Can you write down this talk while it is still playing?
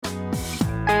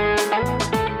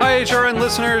HRN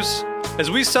listeners.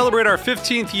 As we celebrate our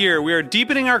 15th year, we are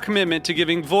deepening our commitment to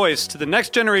giving voice to the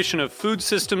next generation of food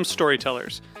systems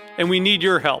storytellers, and we need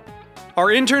your help. Our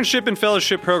internship and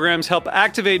fellowship programs help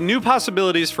activate new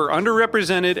possibilities for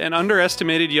underrepresented and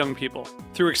underestimated young people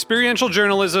through experiential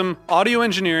journalism, audio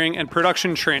engineering, and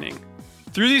production training.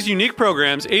 Through these unique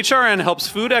programs, HRN helps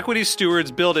food equity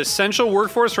stewards build essential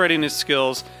workforce readiness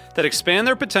skills that expand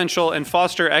their potential and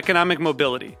foster economic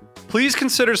mobility. Please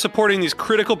consider supporting these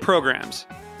critical programs.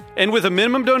 And with a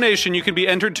minimum donation, you can be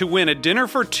entered to win a dinner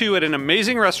for two at an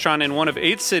amazing restaurant in one of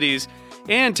 8 cities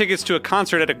and tickets to a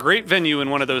concert at a great venue in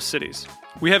one of those cities.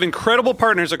 We have incredible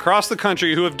partners across the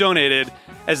country who have donated,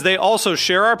 as they also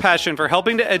share our passion for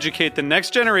helping to educate the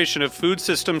next generation of food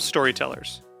systems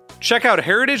storytellers. Check out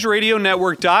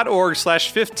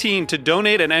heritageradionetwork.org/15 to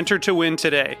donate and enter to win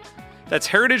today. That's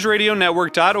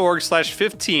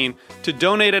heritageradionetwork.org/15 to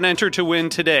donate and enter to win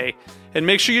today. And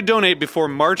make sure you donate before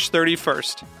March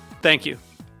 31st. Thank you.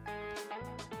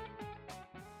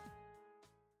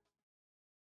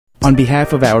 On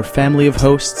behalf of our family of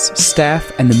hosts,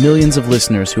 staff, and the millions of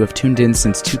listeners who have tuned in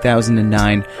since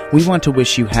 2009, we want to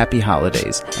wish you happy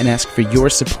holidays and ask for your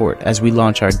support as we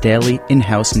launch our daily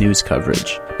in-house news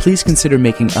coverage. Please consider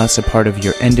making us a part of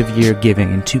your end-of-year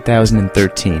giving in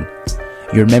 2013.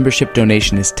 Your membership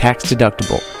donation is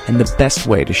tax-deductible and the best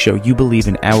way to show you believe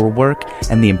in our work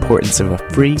and the importance of a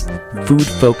free,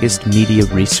 food-focused media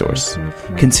resource.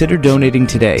 Consider donating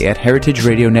today at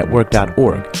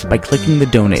heritageradionetwork.org by clicking the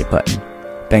donate button.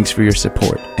 Thanks for your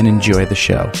support and enjoy the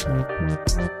show.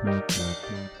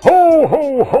 Ho,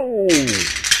 ho, ho!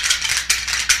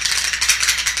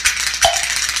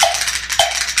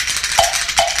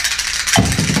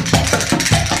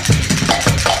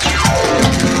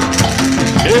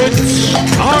 It's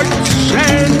Arts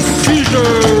and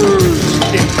Seizures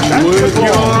with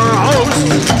your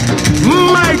hosts,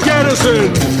 Mike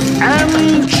Edison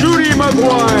and Judy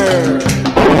Maguire.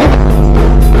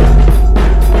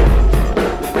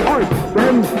 Arts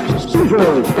and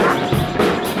Seizures.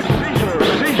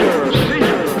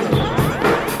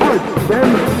 Arts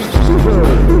and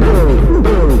Seizures.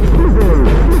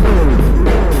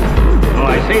 Oh, I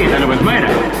see. Then it was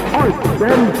murder. Arts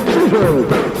and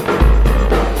Seizures.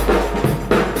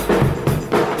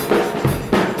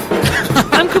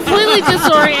 Completely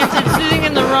disoriented, sitting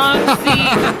in the wrong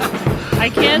seat. I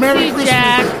can't see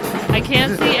Jack. I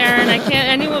can't see Aaron. I can't.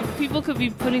 Anyone. People could be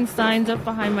putting signs up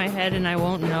behind my head, and I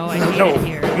won't know. I hate it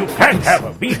here. You can't have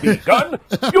a BB gun.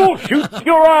 You'll shoot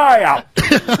your eye out.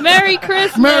 Merry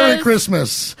Christmas. Merry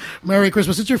Christmas. Merry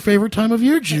Christmas. It's your favorite time of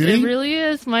year, Judy. It really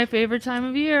is my favorite time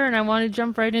of year, and I want to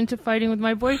jump right into fighting with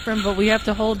my boyfriend, but we have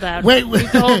to hold that. Wait. We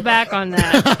have to hold back on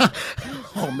that.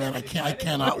 Oh man, I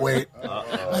cannot wait.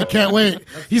 I can't wait.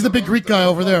 He's the big Greek guy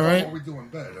over there, right? What are we doing in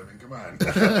bed? I mean, come on.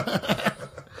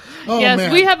 Oh, yes,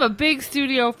 man. we have a big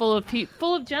studio full of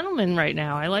gentlemen right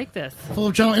now. I like this. Full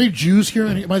of gentlemen. Any Jews here?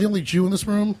 Am I the only Jew in this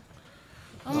room?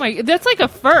 Oh my, that's like a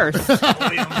first.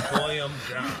 William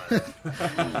John.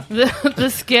 The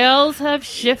scales have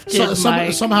shifted,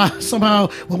 Mike. Somehow,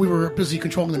 when we were busy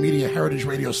controlling the media, Heritage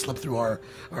Radio slipped through our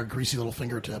greasy little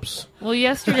fingertips. Well,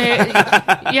 yesterday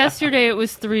it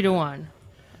was 3-1,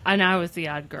 and I was the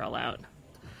odd girl out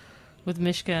with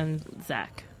Mishka and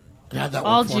Zach. Yeah, that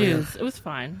all worked for Jews. you. It was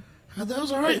fine. That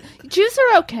was all right. Jews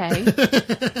are okay.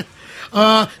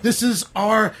 This is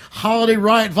our Holiday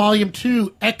Riot Volume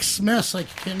 2, XMess.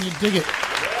 Can you dig it?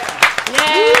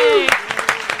 Yay!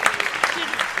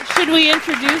 Should we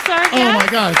introduce our guest? Oh, my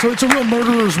God. So it's a real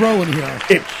murderer's row in here.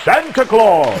 It's Santa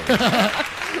Claus.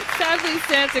 Sadly,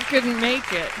 Santa couldn't make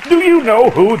it. Do you know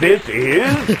who this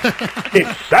is?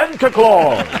 It's Santa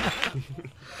Claus.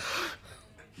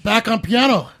 Back on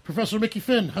piano, Professor Mickey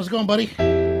Finn. How's it going, buddy?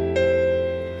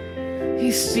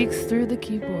 He speaks through the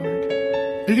keyboard.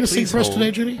 Are you going to sing for us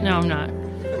today, Judy? No, I'm not.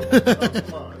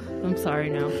 I'm sorry,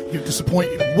 no. You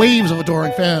disappoint waves of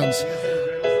adoring fans.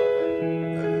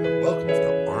 Welcome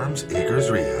to Arms Acres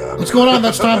Rehab. What's going on?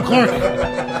 That's Tom Clark.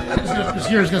 He's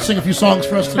here. He's going to sing a few songs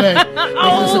for us today.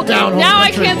 Oh, now I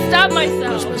can't stop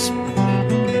myself. Christmas.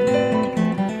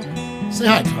 Say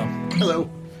hi, Tom. Hello.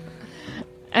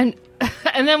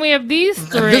 And then we have these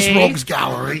three. And this rogues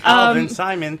gallery. Alvin,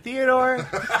 Simon, Theodore.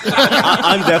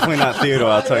 I'm definitely not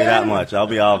Theodore, I'll tell you that much. I'll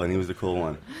be Alvin. He was the cool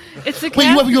one. It's the Wait,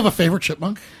 cast. you have a favorite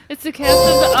chipmunk? It's the cast of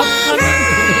the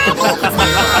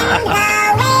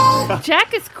upcoming.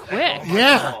 Jack is quick.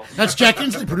 Yeah, that's Jack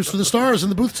Inslee, producer of the Stars, in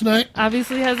the booth tonight.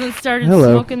 Obviously hasn't started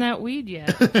Hello. smoking that weed yet.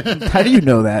 How do you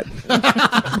know that?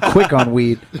 I'm quick on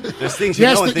weed. There's things you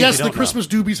Yes, know and things you the don't Christmas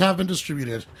doobies have been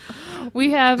distributed.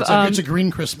 We have It's a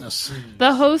green Christmas.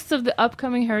 the host of the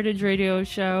upcoming Heritage Radio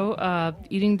show,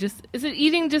 Eating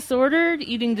Disordered?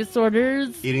 Eating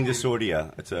Disorders? Eating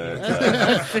disordia. It's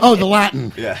a Oh, the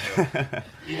Latin. yeah.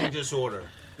 Eating disorder.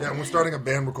 Yeah, and we're starting a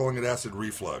band. We're calling it Acid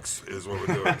Reflux, is what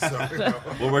we're doing. So,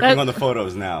 We're working on the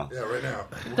photos now. yeah, right now.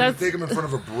 We're going to That's- take them in front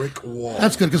of a brick wall.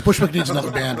 That's good, because Bushwick needs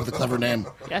another band with a clever name.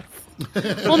 Yes.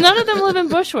 Well, none of them live in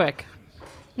Bushwick.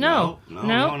 No.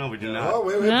 No, we do not. Oh,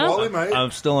 wait, No. Paulie might. I'm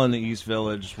still in the East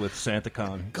Village with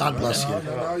SantaCon. God bless you.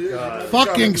 No, you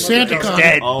Fucking SantaCon.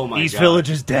 Dead. Oh my East God. Village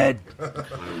is dead.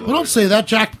 Well, don't say that.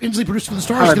 Jack Inslee, producer of the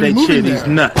Stars, is going to be moving there.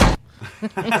 nuts.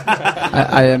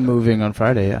 I am moving on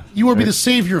Friday, yeah. You will be the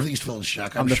savior of the East Village,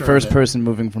 Jack. I'm the sure first of it. person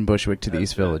moving from Bushwick to the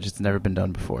East Village. It's never been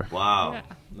done before. Wow.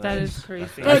 That is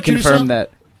crazy. All right, I confirm Judy,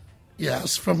 that.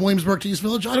 Yes, from Williamsburg to East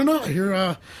Village. I don't know. I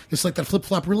hear it's like that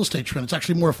flip-flop real estate trend. It's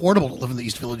actually more affordable to live in the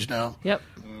East Village now. Yep.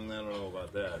 I don't know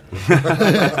about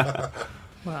that.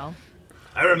 Well,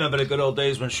 I remember the good old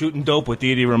days when shooting dope with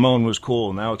Dee Dee Ramone was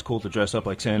cool. Now it's cool to dress up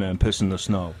like Santa and piss in the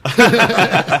snow.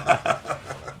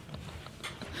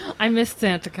 I missed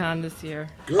SantaCon this year.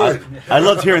 Good. I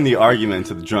loved hearing the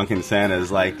arguments of the drunken Santas,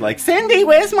 like Cindy,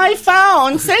 where's my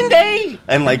phone, Cindy?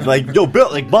 And like yo, Bill,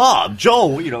 like Bob, Joe,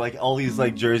 like all these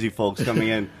like Jersey folks coming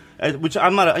in. Which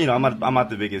I'm not, I'm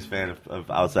not the biggest fan of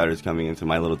outsiders coming into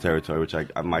my little territory, which I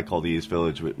might call the East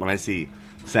Village. When I see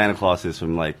Santa Clauses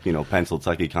from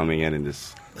Pennsylvania coming in and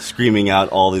just screaming out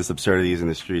all these absurdities in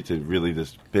the streets, it really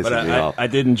just pisses But me off. I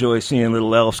did enjoy seeing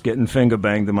little elves getting finger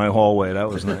banged in my hallway. That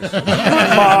was nice.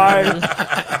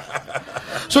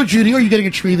 So, Judy, are you getting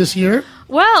a tree this year?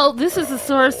 Well, this is a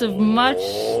source of much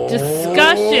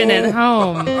discussion at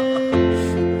home.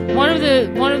 One of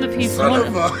the people. Son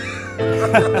of a...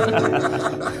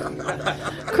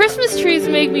 Christmas trees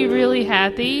make me really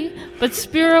happy, but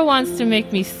Spiro wants to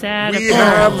make me sad. We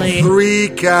have apparently. 3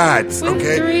 cats, We have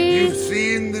okay? 3. You've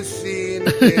seen the scene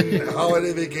in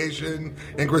Holiday Vacation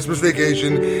and Christmas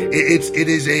Vacation. It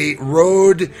is a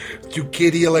road to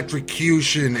kitty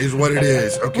electrocution is what it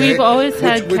is, okay? We've always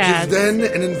had which cats. is then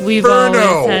an inferno We've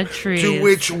always had trees. to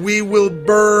which we will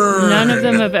burn. None of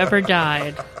them have ever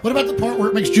died. What about the part where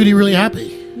it makes Judy really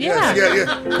happy? Yeah.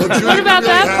 Yeah. Well, Judy's What about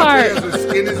really that happy part? as her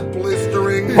skin is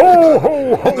blistering. Ho,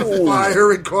 ho, And the ho!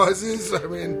 fire it causes. I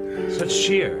mean, Such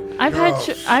cheer. I've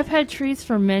had trees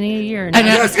for many a year now. And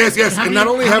yes. How And many, not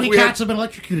only how have many we had cats have been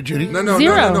electrocuted, Judy? No.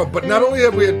 Zero. But not only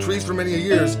have we had trees for many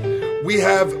years, we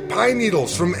have pine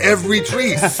needles from every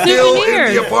tree still in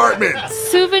Souvenirs. the apartment.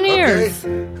 Souvenirs.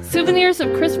 Souvenirs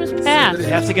of Christmas past. You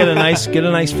have to get a nice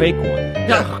fake one.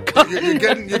 You're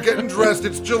getting dressed.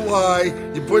 It's July.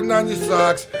 You're putting on your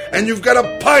socks, and you've got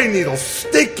a pine needle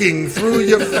sticking through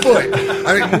your foot.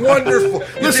 I mean, wonderful.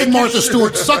 You Listen, take your Martha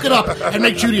Stewart, suck it up and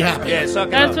make Judy happy. Yeah, suck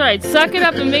it That's up. right. Suck it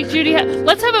up and make Judy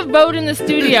Let's have a vote in the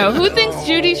studio. Who thinks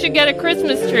Judy should get a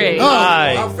Christmas tree?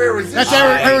 Aye. How fair is this?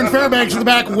 That's Erin Fairbanks in the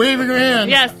back waving her hand.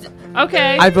 Yes.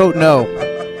 Okay. I vote no.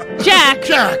 Jack.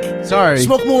 Jack, Sorry.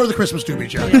 smoke more of the Christmas doobie,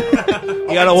 Jack.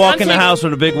 You gotta walk in the house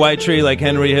with a big white tree like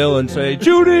Henry Hill and say,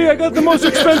 Judy, I got the most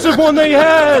expensive one they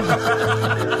had.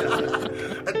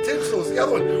 And tinsel's the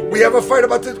other one. We have a fight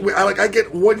about this. I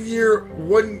get 1 year,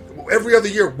 every other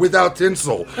year without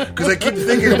tinsel because I keep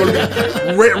thinking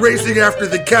about racing after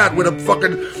the cat with a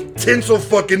fucking tinsel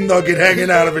fucking nugget hanging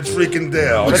out of its freaking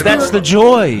tail. But that's the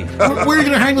joy. Where are you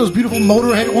going to hang those beautiful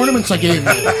Motorhead ornaments I gave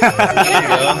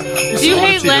you? Do you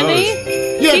hate Lemmy?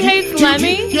 Yeah, He hates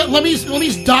Lemmy? Yeah, Lemmy's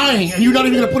dying, and you're not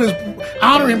even going to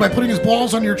honor him by putting his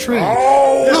balls on your tree.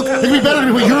 Oh! Look, it'd be better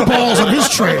to put your balls on his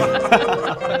tree.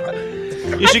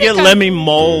 You should get Lemmy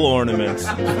mole ornaments.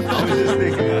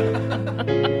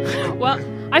 Well,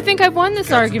 I think I've won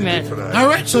this argument. All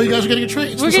right, so you guys are getting a tree.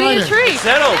 It's We're getting a decided. tree.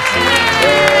 Settled.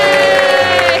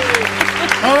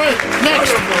 All right,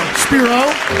 next,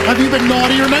 Spiro, have you been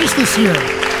naughty or nice this year?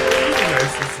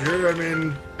 Nice this year. I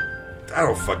mean, I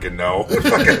don't fucking know.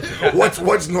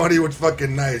 What's naughty? What's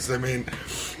fucking nice? I mean,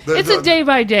 It's a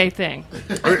day-by-day thing.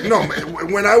 No,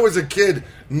 when I was a kid,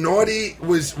 naughty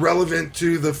was relevant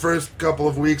to the first couple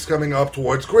of weeks coming up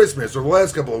towards Christmas, or the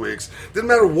last couple of weeks. Didn't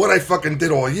matter what I fucking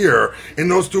did all year. In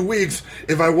those 2 weeks,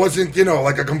 if I wasn't,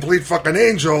 like a complete fucking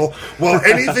angel, well,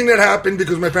 anything that happened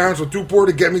because my parents were too poor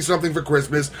to get me something for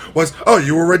Christmas was, oh,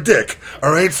 you were a dick.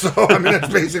 All right? So, I mean,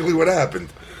 that's basically what happened.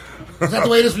 Is that the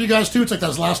way it is for you guys, too? It's like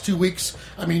those last 2 weeks.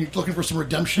 I mean, looking for some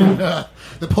redemption.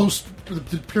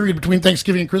 The period between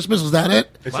Thanksgiving and Christmas, is that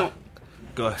it?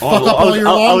 Go ahead. Fuck up all year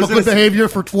long with good behavior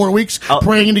for 4 weeks,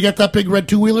 praying to get that big red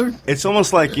two-wheeler? It's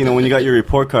almost like, when you got your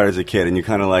report card as a kid and you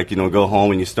kind of like, go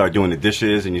home and you start doing the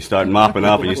dishes and you start mopping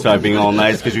up and you start being all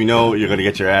nice because you're going to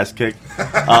get your ass kicked.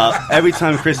 Every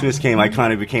time Christmas came, I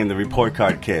kind of became the report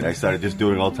card kid. I started just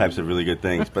doing all types of really good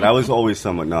things. But I was always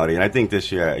somewhat naughty. And I think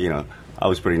this year, I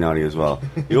was pretty naughty as well.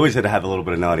 You always had to have a little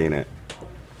bit of naughty in it.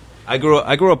 I grew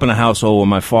up in a household where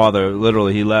my father,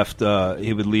 literally, he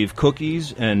would leave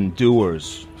cookies and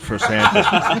Dewar's for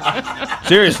Santa.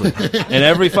 Seriously. And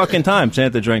every fucking time,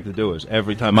 Santa drank the Dewar's.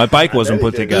 Every time. My bike wasn't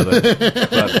put together.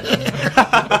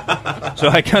 So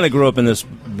I kind of grew up in this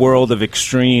world of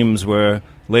extremes where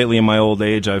lately in my old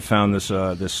age I've found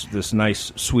this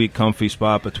nice, sweet, comfy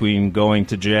spot between going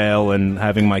to jail and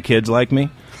having my kids like me.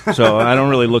 So I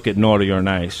don't really look at naughty or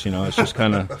nice, It's just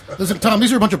kind of... Listen, Tom,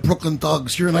 these are a bunch of Brooklyn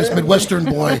thugs. You're a nice Midwestern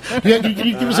boy. Can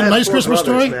you give us a nice Christmas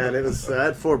story? Man, I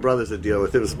had 4 brothers to deal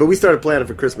with. But we started planning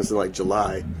for Christmas in like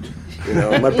July.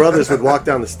 My brothers would walk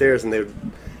down the stairs and they would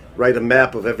write a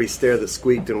map of every stair that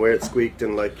squeaked and where it squeaked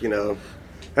and I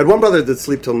had one brother that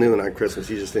sleep till noon on Christmas.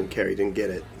 He just didn't care. He didn't get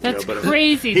it. That's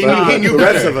crazy. He knew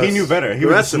better. He knew better. He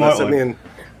was smart. I mean,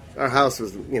 our house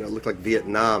was, looked like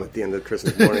Vietnam at the end of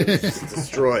Christmas morning. It was just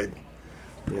destroyed,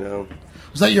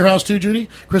 Was that your house too, Judy?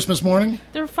 Christmas morning?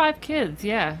 There were 5 kids,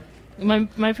 yeah.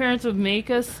 My parents would make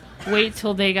us wait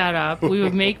till they got up. We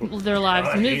would make their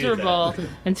lives miserable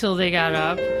until they got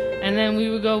up. And then we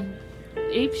would go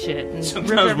ape shit. And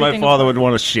sometimes my father would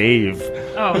want to shave.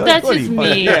 Oh, that's just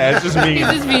me. Yeah, it's just me. He's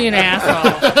just being an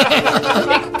asshole.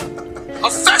 A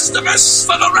Festivus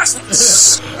for the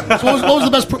restless. So what was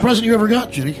the best present you ever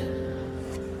got, Judy?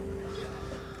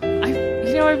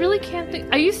 I really can't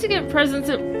think. I used to get presents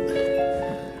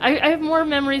I have more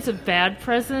memories of bad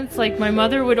presents. Like, my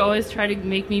mother would always try to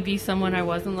make me be someone I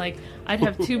wasn't. Like, I'd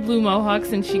have 2 blue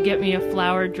mohawks, and she'd get me a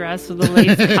flowered dress with a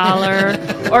lace collar,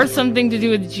 or something to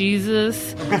do with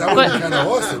Jesus. That would be kind of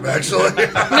awesome, actually.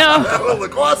 No. That would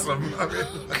look awesome.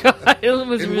 God, it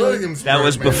was really... That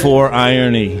was before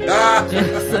irony.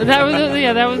 So that was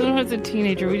when I was a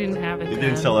teenager. We didn't have it You then.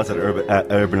 didn't tell us at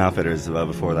Urban Outfitters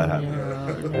before that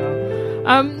happened.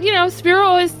 No. Spiro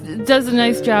always does a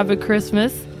nice job at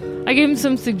Christmas. I gave him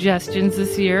some suggestions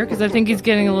this year because I think he's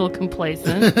getting a little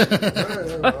complacent. Look,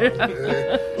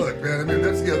 man,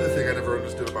 that's the other thing I never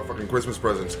understood about fucking Christmas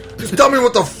presents. Just tell me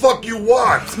what the fuck you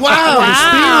want. Wow, the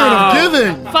spirit of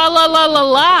giving. Fa la la la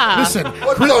la. Listen,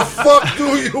 what the fuck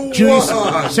do you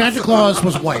want? Santa Claus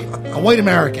was white, a white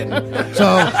American.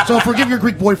 So forgive your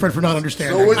Greek boyfriend for not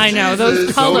understanding. So I know,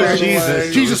 those colors.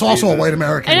 Jesus also a white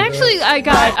American. And actually, I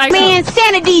got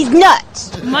Insanity's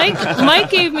nuts. Mike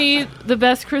gave me the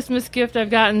best Christmas gift I've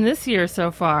gotten this year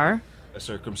so far. A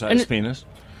circumcised penis?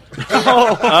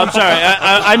 I'm sorry.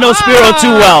 I know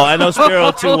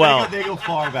Spiro too well. They go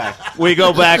far back. We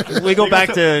go back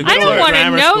to. I don't want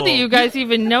to know that you guys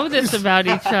even know this about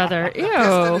each other.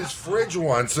 Ew. In his fridge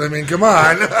once. I mean, come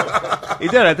on. He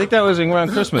did. I think that was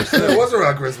around Christmas. It was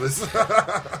around Christmas.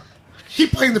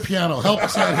 Keep playing the piano. Help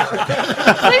us out here.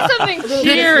 Play something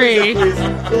cheery.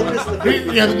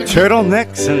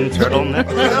 Turtlenecks and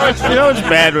turtlenecks. You know it's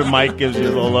bad when Mike gives you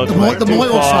a little look. The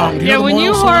Moyle song. Yeah, when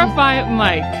you horrify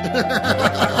Mike.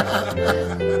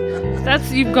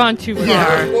 You've gone too far.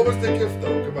 Yeah. What was the gift,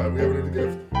 though? Come on, we haven't had a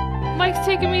gift. Mike's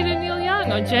taking me to Neil Young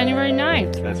on January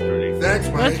 9th. That's pretty. Thanks,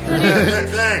 Mike.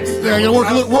 Thanks. Yeah, you work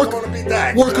a little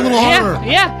harder.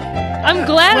 Yeah. I'm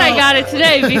glad I got it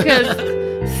today because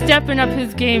stepping up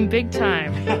his game big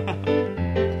time.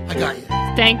 I got you.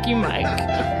 Thank you, Mike.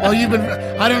 Well,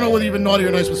 I don't know whether you've been naughty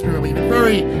or nice with Spirit, but you've been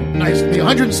very nice to me.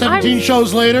 117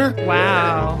 shows later.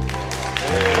 Wow.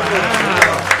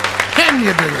 Can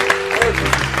you do it?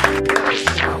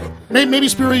 Maybe,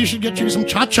 Spirit, you should get you some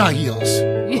cha-cha heels.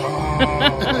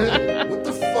 What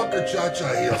the fuck are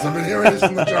cha-cha heels? I've been hearing this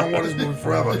in the John Waters movie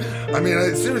forever. I mean,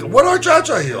 seriously, what are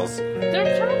cha-cha heels?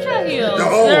 They're cha-cha heels.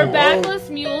 They're backless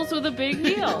mules with a big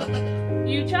heel.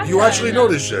 You actually know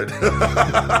this shit.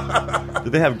 Do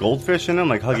they have goldfish in them,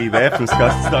 like Huggy Bear from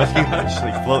Starsky Hutch,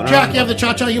 like floating Jack, around? you have the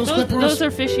cha-cha heels clippers? Those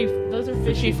are fishy flats.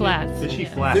 Fishy flats.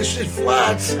 Fishy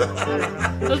flats.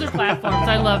 Those are platforms.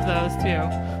 I love those too,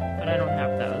 but I don't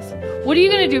have those. What are you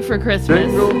going to do for Christmas?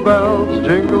 Jingle bells,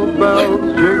 jingle all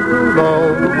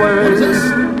the way.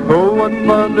 Oh, what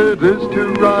fun it is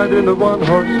to ride in a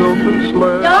one-horse open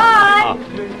sleigh. Dawn,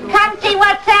 come see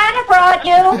what Santa brought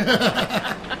you.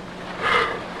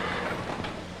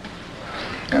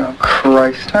 Oh,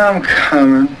 Christ, I'm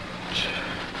coming.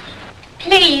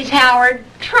 Please, Howard,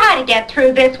 try to get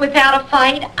through this without a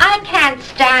fight. I can't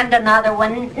stand another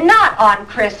one, not on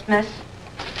Christmas.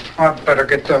 I better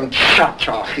get them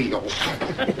cha-cha heels.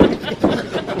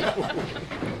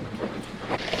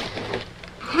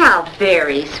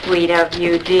 very sweet of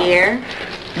you, dear.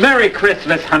 Merry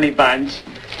Christmas, honey bunch.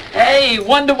 Hey,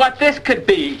 wonder what this could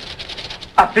be.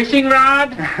 A fishing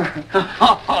rod?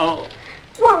 Oh.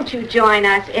 Won't you join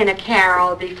us in a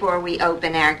carol before we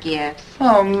open our gifts?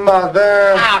 Oh,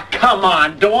 Mother. Ah, come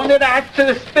on. Don't it add to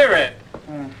the spirit?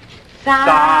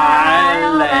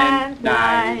 Silent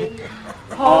night,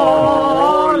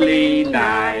 holy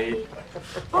night,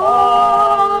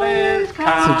 all is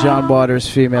calm. So John Waters'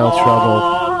 Female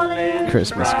Trouble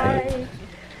Christmas clip.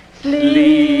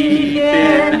 Sleep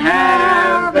in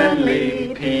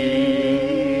heavenly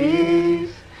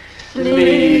peace.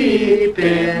 Sleep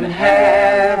in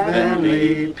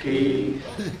heavenly peace.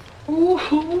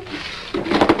 Ooh.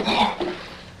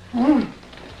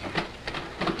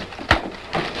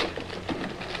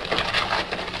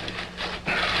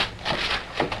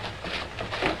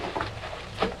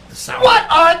 What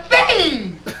are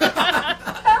they?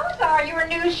 Those are your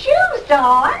new shoes,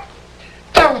 Dawn.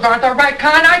 Those aren't the right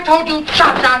kind. I told you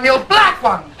cha-cha heels, black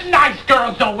ones. Nice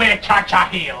girls don't wear cha-cha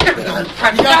heels.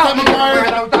 And now you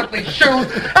wear those ugly shoes.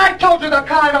 I told you the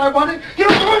kind I wanted. You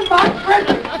ruined my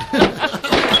present.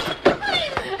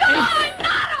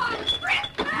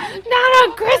 Not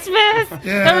on Christmas.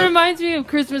 Yeah. That reminds me of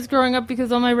Christmas growing up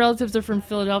because all my relatives are from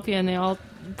Philadelphia and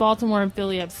Baltimore and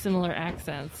Philly have similar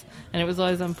accents, and it was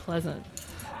always unpleasant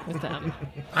with them.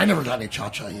 I never got any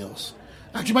cha-cha heels.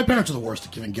 Actually, my parents are the worst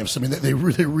at giving gifts. I mean, they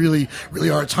really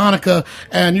are. It's Hanukkah,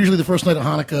 and usually the first night of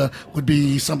Hanukkah would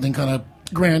be something kind of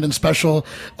grand and special,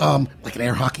 like an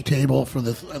air hockey table for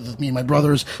me and my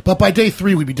brothers. But by day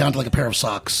 3, we'd be down to like a pair of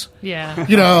socks. Yeah.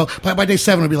 You know, by day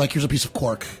 7, it'd be like, here's a piece of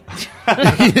cork.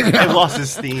 I lost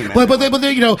his steam. But then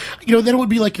then it would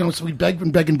be like, so we'd beg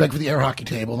and beg and beg for the air hockey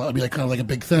table. And that would be like kind of like a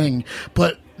big thing,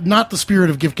 but not the spirit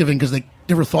of gift giving because they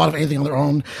never thought of anything on their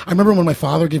own. I remember when my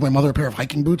father gave my mother a pair of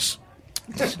hiking boots.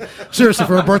 Seriously,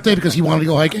 for her birthday because he wanted to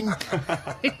go hiking.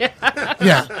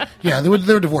 Yeah. They were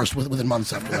divorced within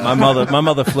months after that. My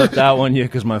mother flipped out one year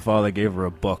because my father gave her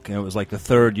a book, and it was like the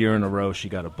 3rd year in a row she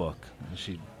got a book. And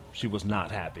she was not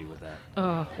happy with that.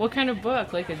 Oh, what kind of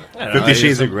book? Like 50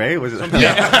 Shades of Grey? Was it?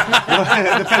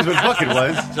 Yeah. It depends what book it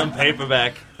was. Some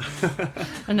paperback.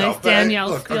 A nice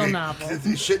Danielle Steele novel.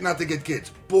 It's shit not to get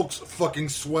kids. Books, fucking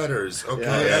sweaters,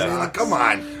 okay? Yeah. I mean, like, come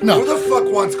on. No. Who the fuck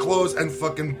wants clothes and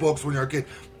fucking books when you're a kid?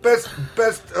 Best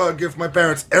gift my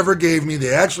parents ever gave me,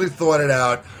 they actually thought it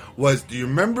out, was, do you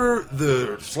remember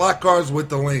the slot cars with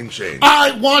the lane change?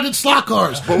 I wanted slot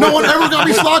cars. But no one ever got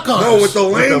me slot cars. No, with the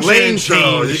lane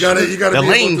change. You gotta the be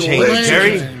lane able to change, lane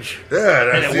Jerry. change.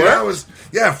 Yeah, that was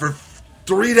for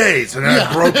 3 days, and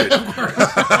I broke it.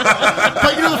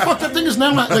 But you know, the fucked up thing is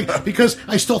now, like, because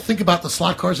I still think about the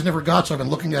slot cars I never got, so I've been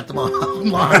looking at them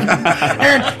online.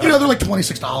 And, you know, they're like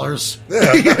 $26.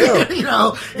 Yeah. You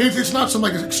know, it's not some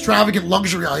like extravagant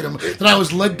luxury item that I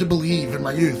was led to believe in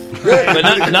my youth.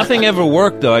 But nothing ever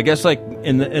worked, though. I guess, like,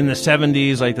 in the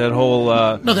 70s, like that whole...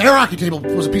 No, the air hockey table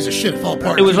was a piece of shit. It fell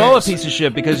apart. It was all a piece of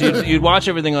shit because you'd watch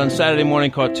everything on Saturday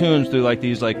morning cartoons through, like,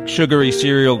 these, like, sugary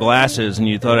cereal glasses, and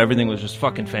you thought everything was just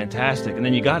fucking fantastic. And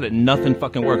then you got it, and nothing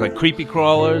fucking worked. Like Creepy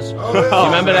Crawlers. Oh, yeah. You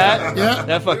remember that? Yeah.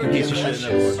 That fucking piece of shit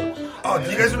never worked. Oh,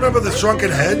 do you guys remember the Shrunken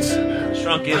Heads?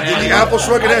 Shrunken The Heads. Apple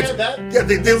Shrunken Heads. Yeah,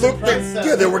 they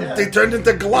turned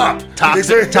into glop.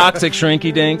 Toxic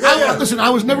shrinky dink. Listen, I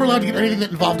was never allowed to get anything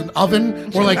that involved an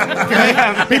oven or like. Okay,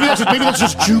 maybe that's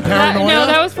just Jew paranoia. No,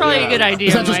 that was probably a good idea.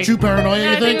 Is that just Mike. Jew paranoia? Yeah,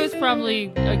 You I think think? it was probably a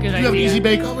good idea. Do you have an easy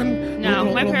bake oven? No,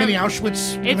 my little mini parents.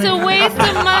 Auschwitz. It's a waste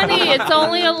of money. It's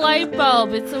only a light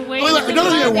bulb. It's a waste. Another of thing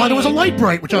I money. wanted was a light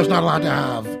bright, which I was not allowed to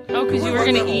have. Oh, because you were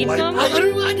going to eat them? I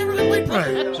never had a light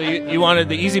bright. So you wanted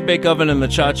the easy bake oven and the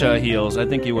cha-cha heels. I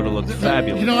think you would have looked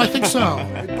fabulous. You know, I think so.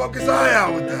 He poke his eye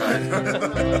out with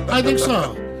that. I think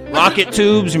so. Rocket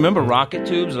tubes. You remember rocket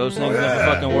tubes? Those things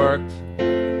never fucking worked.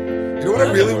 You know what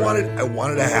I really wanted? I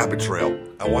wanted a habit trail.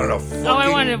 I wanted a fucking I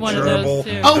wanted one of those,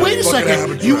 too. Oh, wait a fucking second.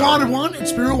 habit You trail. wanted one, and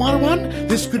Spiro wanted one?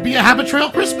 This could be a Habit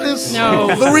Trail Christmas.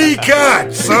 No. 3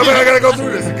 cats. So I gotta go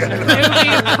through this again. It would be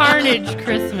a carnage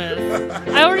Christmas.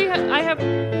 I have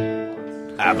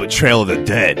Habit Trail of the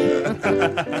Dead.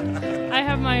 I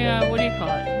have my, what do you call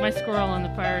it? My squirrel on the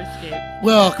fire escape.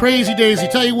 Well, crazy daisy.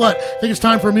 Tell you what, I think it's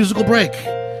time for a musical break.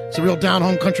 It's a real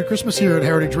down-home country Christmas here at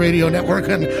Heritage Radio Network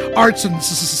and Arts and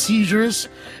Seizures.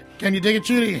 Can you dig it,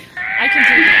 Judy? I can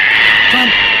do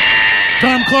that.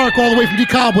 Tom Clark, all the way from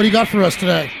DeKalb. What do you got for us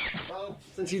today?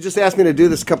 Since you just asked me to do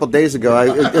this a couple days ago,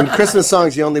 in Christmas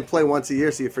songs you only play once a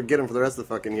year, so you forget them for the rest of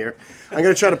the fucking year. I'm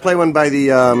going to try to play one by the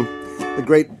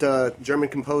great German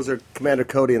composer Commander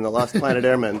Cody and the Lost Planet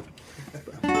Airmen.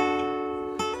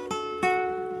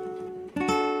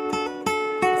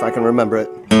 If I can remember it.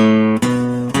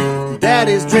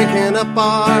 Daddy's drinking up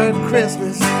our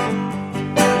Christmas.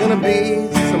 Gonna be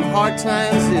some hard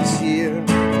times this year.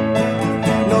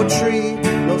 No tree,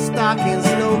 no stockings,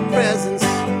 no presents,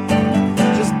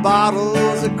 just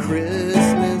bottles of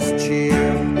Christmas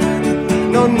cheer.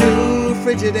 No new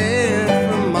Frigidaire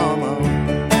from Mama,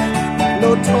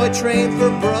 no toy train for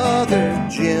Brother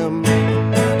Jim.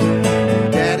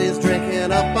 Daddy's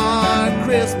drinking up our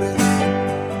Christmas.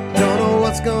 Don't know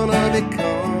what's gonna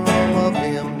become of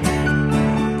him.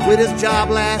 Quit his job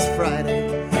last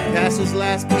Friday, passed his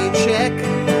last paycheck,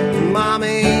 and Mom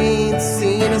ain't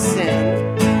seen a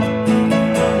cent.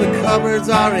 The cupboards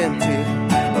are empty,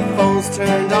 the phone's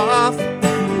turned off.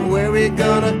 Where we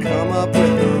gonna come up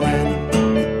with the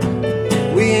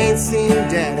rent? We ain't seen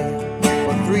Daddy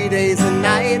for 3 days and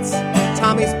nights.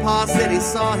 Tommy's pa said he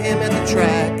saw him at the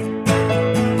track.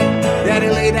 Daddy,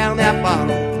 lay down that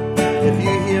bottle. If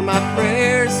you hear my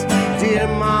prayers, dear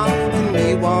Mom and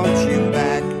me want you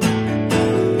back.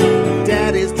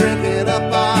 Daddy's drinking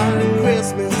up our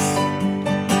Christmas.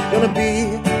 Gonna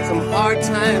be some hard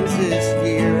times this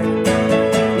year.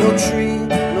 No tree,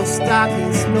 no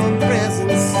stockings, no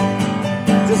presents,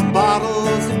 just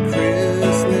bottles of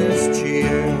Christmas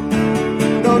cheer.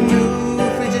 No new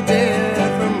Frigidaire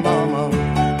from Mama,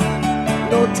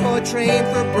 no toy train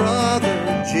for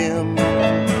Brother Jim.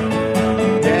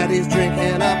 Daddy's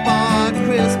drinking up our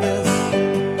Christmas.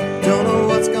 Don't know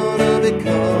what's gonna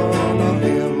become of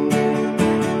him.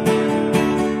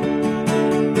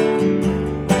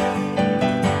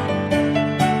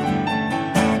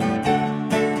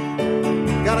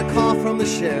 Got a call from the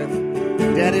sheriff.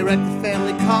 Daddy wrecked the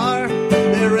family car.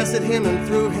 They arrested him and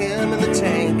threw him in the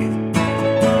tank.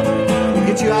 We'll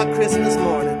get you out Christmas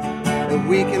morning, and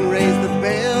we can raise the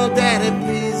bail. Daddy,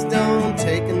 please don't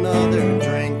take another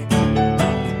drink.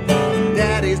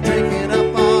 Daddy's drinking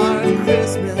up our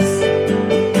Christmas.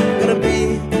 Gonna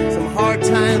be some hard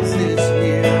times this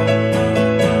year.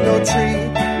 No tree,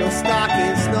 no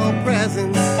stockings, no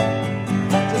presents,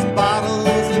 just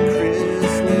bottles of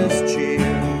Christmas cheer.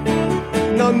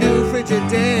 No new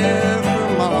Frigidaire for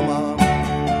Mama,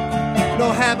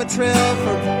 no habit trail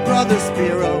for Brother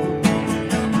Spiro.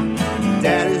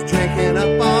 Daddy's drinking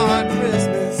up our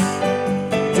Christmas.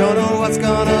 Don't know what's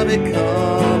gonna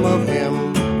become of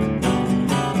him.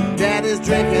 Daddy's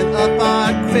drinking up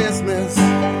our Christmas.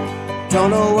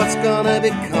 Don't know what's gonna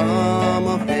become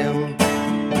of him.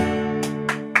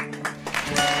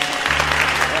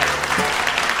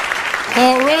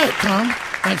 All right, Tom.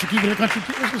 Thanks for keeping it country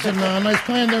Christmas and nice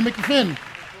plan there, Mickey Finn.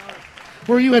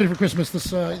 Where are you headed for Christmas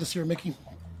this year, Mickey?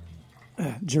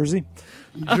 Jersey.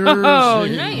 Jersey. Oh,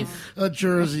 nice. A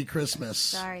Jersey Christmas.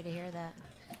 Sorry to hear that.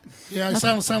 Yeah, you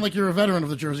sound like you're a veteran of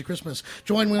the Jersey Christmas.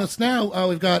 Joining with us now,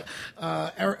 we've got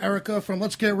Erica from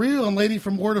Let's Get Real and Lady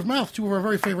from Word of Mouth, two of our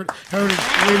very favorite Heritage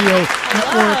Radio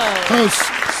Network hosts.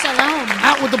 Shalom.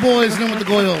 Out with the boys and in with the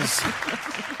goyles.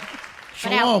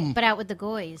 Shalom. But out with the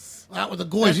goys. Out with the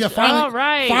goys. Yeah, finally. All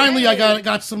right. Finally, I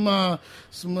got some blood.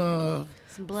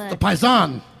 The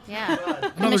paisan. Yeah.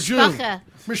 Another Jew.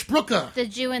 Mishpruka. The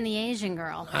Jew and the Asian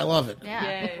girl. I love it. Yeah.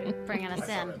 Yay. Bringing us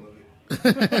in.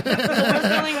 We're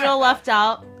feeling real left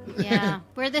out. Yeah.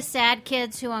 We're the sad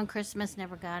kids who on Christmas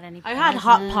never got any I had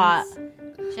hot pot.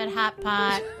 She had hot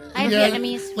pot. I had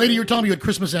Vietnamese. Lady, you were telling me you had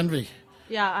Christmas envy.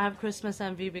 Yeah, I have Christmas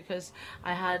envy because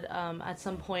I had, at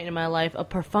some point in my life, a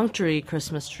perfunctory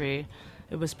Christmas tree.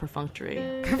 It was perfunctory.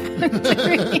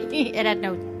 It had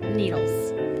no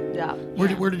needles. Yeah. Where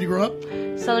did you grow up?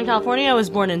 Southern California. I was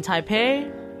born in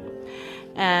Taipei.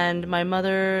 And my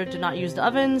mother did not use the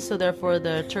oven, so therefore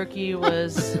the turkey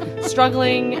was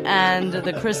struggling and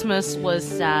the Christmas was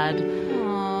sad.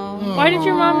 Aww. Why did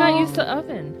your mom not use the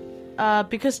oven?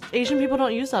 Because Asian people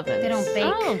don't use ovens. They don't bake.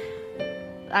 Oh.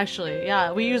 Actually,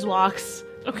 yeah, we use woks.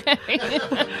 Okay.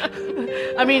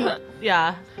 I mean,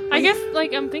 yeah. I guess,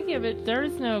 I'm thinking of it, there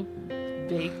is no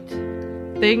baked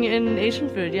thing in Asian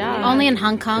food, yeah. Only in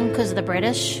Hong Kong because of the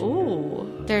British. Ooh.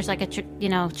 There's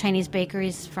Chinese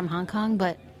bakeries from Hong Kong,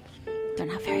 but they're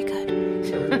not very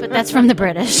good. But that's from the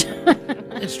British.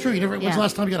 It's true. When's the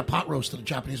last time you got a pot roast at a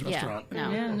Japanese restaurant?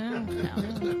 No. Yeah,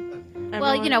 no.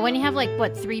 Well, when you have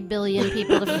 3 billion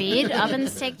people to feed,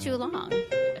 ovens take too long.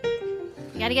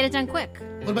 You got to get it done quick.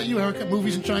 What about you, Erica?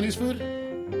 Movies and Chinese food?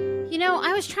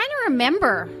 I was trying to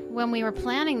remember when we were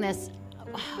planning this.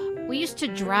 We used to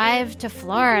drive to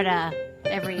Florida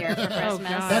every year for Christmas.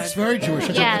 That's very Jewish.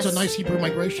 That's a nice Hebrew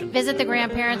migration. Visit the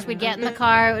grandparents. We'd get in the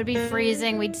car. It would be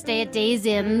freezing. We'd stay at Days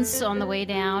Inns on the way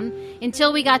down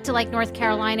until we got to North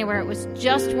Carolina where it was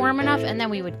just warm enough, and then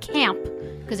we would camp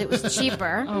because it was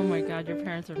cheaper. Oh my God, your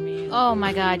parents are mean. Oh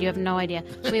my God, you have no idea.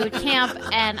 We would camp,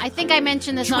 and I think I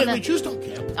mentioned this on the Jews don't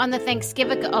camp. On the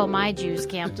Thanksgiving. Oh, my Jews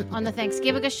camped on the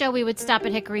Thanksgiving show. We would stop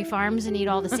at Hickory Farms and eat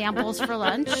all the samples for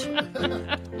lunch.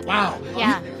 Wow.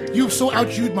 Yeah. You've so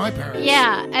out-Jewed my parents.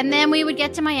 Yeah, and then we would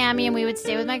get to Miami, and we would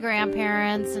stay with my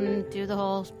grandparents and do the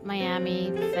whole Miami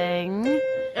thing.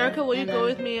 Erica, will you go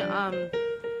with me on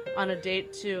a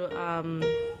date to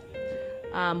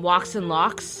Walks and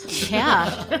Locks?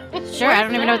 Yeah, sure. I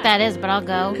don't even know what that is, but I'll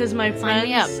go. Because my Sign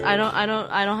me up. friends, I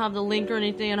don't have the link or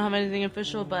anything. I don't have anything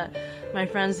official, but my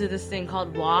friends do this thing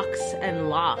called Walks and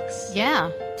Locks.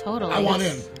 Yeah, totally. I want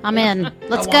in. I'm in.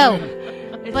 Let's I go. want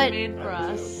It's But- made for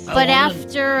us. But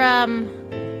after,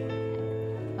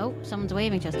 oh, someone's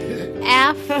waving to us.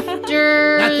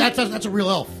 After. That's a real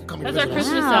elf coming to That's our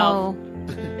visit us. Christmas Wow.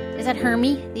 Is that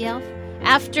Hermie, the elf?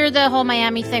 After the whole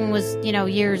Miami thing was,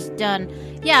 years done.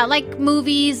 Yeah, like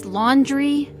movies,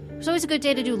 laundry. It was always a good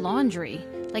day to do laundry.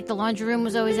 Like the laundry room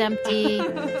was always empty.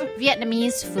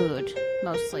 Vietnamese food,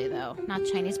 mostly though, not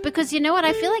Chinese. Because you know what?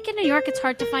 I feel like in New York it's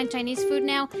hard to find Chinese food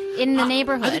now in the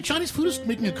neighborhood. I think Chinese food is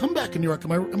making a comeback in New York.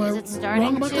 Am I starting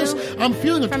wrong about to? this? I'm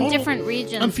feeling From different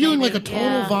regions, I'm feeling maybe. like a total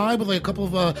Yeah. vibe with like a couple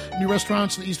of new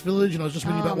restaurants in the East Village. I was just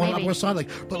reading about one on maybe. the West Side,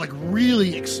 but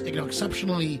really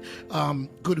exceptionally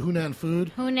good Hunan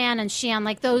food. Hunan and Xi'an,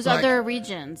 like those Like- other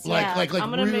regions. Yeah. Like I'm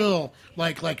gonna real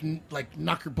like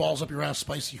knock your balls up your ass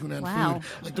spicy Hunan Wow. food.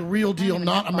 Like the real deal,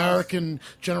 not American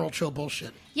General Cho bullshit.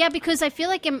 Yeah, because I feel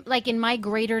like in my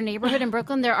greater neighborhood in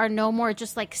Brooklyn, there are no more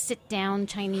just like sit down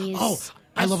Chinese. Oh,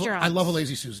 I love restaurants. a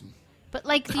Lazy Susan. But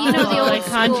like the old like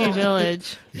Kanji school.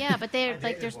 Village. Yeah, but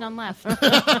there's none left.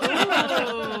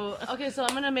 Ooh. Okay, so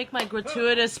I'm gonna make my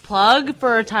gratuitous plug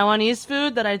for Taiwanese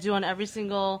food that I do on every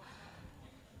single,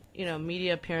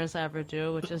 media appearance I ever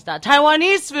do, which is that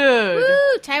Taiwanese food.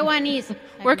 Woo, Taiwanese.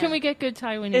 Where can we get good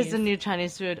Taiwanese? It's the new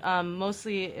Chinese food,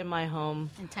 mostly in my home.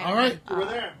 In Taiwan. All right,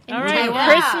 All right, Taiwan.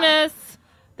 Christmas.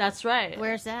 That's right.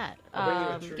 Where's that?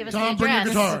 Give us Tom, the bring your address.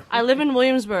 guitar. I live in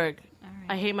Williamsburg.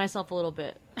 I hate myself a little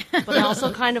bit, but I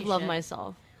also kind of love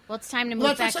myself. Well, it's time to move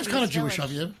Well, back that's to kind of East Jewish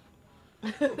Village. of you.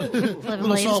 Live A in little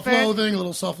Williamsburg. self-loathing, a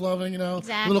little self-loving,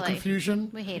 Exactly. a little confusion.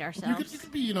 We hate You ourselves.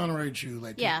 could be an honorary Jew,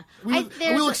 like Yeah. We'll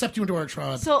there's- accept you into our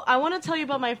tribe. So I want to tell you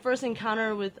about my first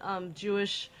encounter with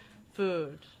Jewish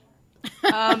food.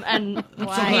 And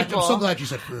I'm so glad you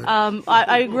said food.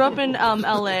 I grew up in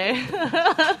LA,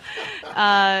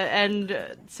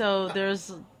 and so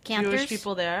there's Canthers? Jewish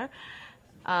people there,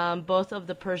 both of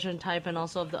the Persian type and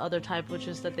also of the other type, which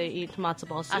is that they eat matzo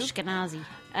ball soup. Ashkenazi.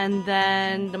 And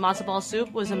then the matzo ball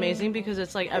soup was amazing because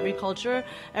it's like every culture,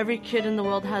 every kid in the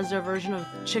world has their version of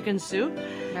chicken soup.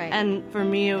 Right. And for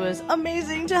me, it was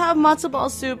amazing to have matzo ball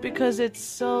soup because it's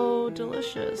so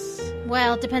delicious.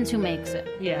 Well, it depends who makes it.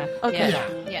 Yeah. Okay.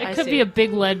 Yeah. It could be a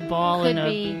big lead ball Could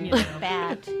and be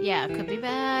bad. Yeah, it could be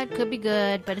bad, could be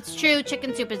good, but it's true.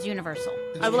 Chicken soup is universal.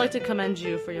 I would like to commend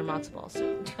you for your matzo ball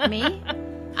soup. Me?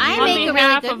 I on make a really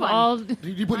behalf good of one. all.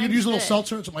 You use a little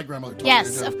seltzer. That's what my grandmother told me.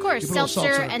 Yes, to do. of course. You put a little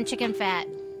Seltzer and chicken fat.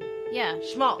 Yeah.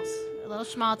 Schmaltz. A little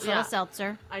schmaltz, a Yeah. little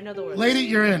seltzer. I know the word. Lady,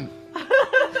 you're in.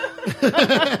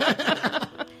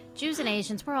 Jews and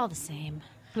Asians, we're all the same.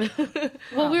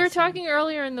 Well, we were talking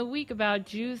earlier in the week about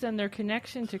Jews and their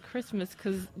connection to Christmas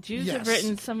because Jews have Yes.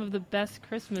 written some of the best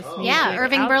Christmas music. Yeah,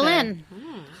 Irving out Berlin. there.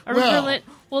 Irving Well, Berlin.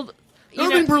 Well, you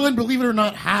Irving know, Berlin, believe it or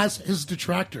not, has his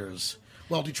detractors.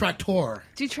 Well, detractor.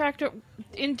 detractor.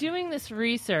 In doing this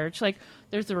research, like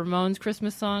there's the Ramones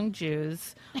Christmas song,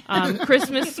 Jews,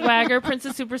 Christmas Swagger,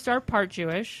 Princess Superstar, part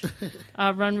Jewish,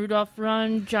 Run Rudolph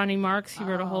Run, Johnny Marks. He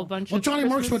wrote a whole bunch Well, of Johnny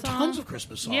Marks Christmas wrote songs. tons of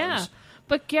Christmas songs. Yeah.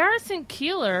 But Garrison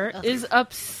Keillor is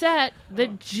upset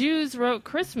that Jews wrote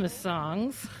Christmas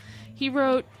songs. He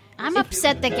wrote. I'm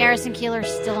upset that Garrison Keillor's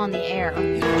still on the air.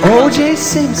 O.J.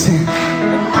 Simpson,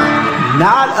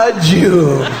 not a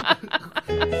Jew.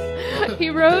 He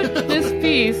wrote this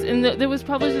piece that was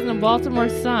published in the Baltimore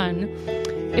Sun.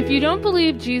 If you don't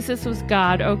believe Jesus was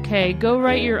God, okay, go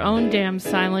write your own damn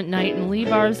Silent Night and leave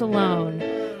ours alone.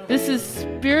 This is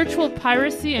spiritual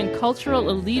piracy and cultural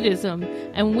elitism,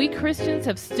 and we Christians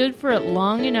have stood for it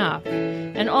long enough.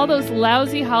 And all those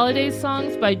lousy holiday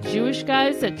songs by Jewish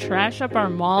guys that trash up our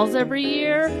malls every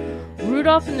year,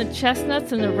 Rudolph and the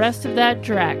Chestnuts and the rest of that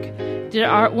dreck. Did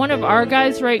one of our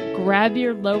guys write, grab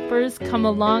your lopers, come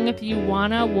along if you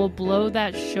wanna, we'll blow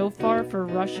that shofar for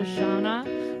Rosh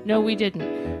Hashanah? No, we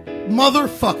didn't.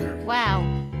 Motherfucker. Wow.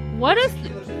 What is...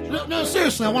 No,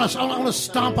 seriously, I want to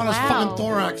stomp on his Wow. fucking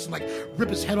thorax and like rip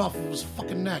his head off of his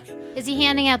fucking neck. Is he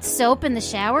handing out soap in the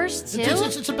showers too?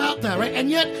 It's about that, right? And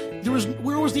yet,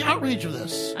 where was the outrage of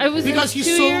this? Because he's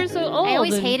 2 so years old. I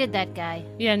always and- hated that guy.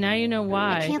 Yeah, now you know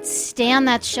why. I can't stand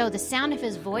that show. The sound of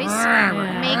his voice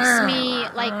makes me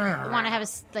like want to have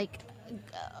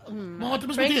Well, it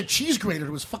must be a cheese grater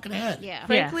to his fucking head. Yeah.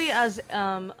 Frankly, as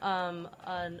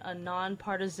a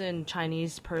non-partisan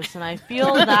Chinese person, I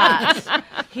feel that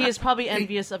he is probably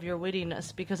envious of your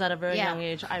wittiness because at a very young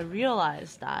age, I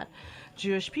realized that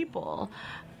Jewish people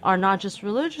are not just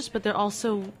religious, but they're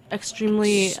also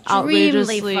extremely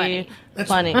outrageously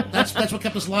funny. That's what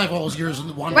kept us alive all those years in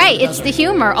the one. Right, it's the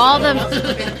humor. All the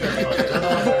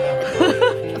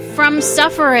from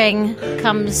suffering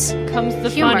comes the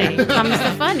humor. funny. Comes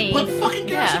the funny. But fucking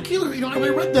Garrison Keillor, you know, I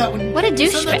read that when What a he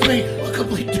said that to me, douchebag. a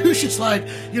complete douche. It's like,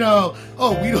 you know,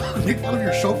 we don't make fun of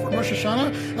your show for Rosh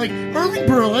Hashanah. Like Irving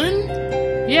Berlin.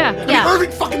 Yeah. I mean,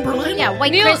 Irving fucking Berlin. Yeah,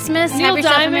 White Christmas. Neil Have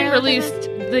Yourself a Diamond Merry Little released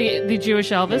the Jewish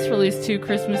Elvis released 2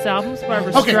 Christmas albums.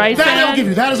 Barbara Okay, Streisand. that I'll give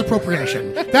you. That is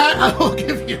appropriation. That I will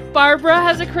give you. Barbara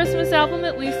has a Christmas album,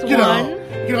 at least one.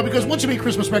 You know, because once you make a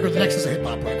Christmas record, the next is a hip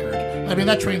hop record. I mean,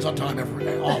 that train's on time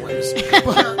always.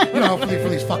 But, you know, for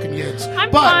these fucking kids. I'm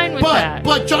fine with that.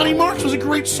 But Johnny Marks was a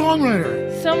great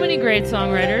songwriter. So many great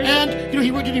songwriters. And,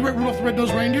 you know, did he write Rudolph the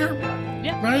Red-Nosed Reindeer?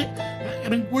 Yeah. Right? I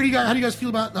mean, how do you guys feel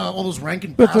about all those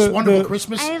Rankin But Bass, Wonderful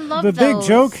Christmas? I love the those. big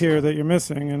joke here that you're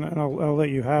missing, and I'll let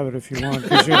you have it if you want,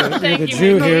 because you're the Thank you,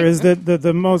 Jew Michael. here, is that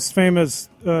the most famous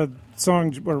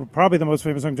song, or probably the most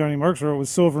famous song Johnny Marks wrote was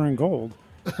Silver and Gold.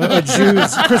 A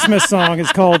Jew's Christmas song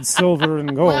is called Silver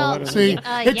and Gold. Well, See,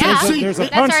 there's a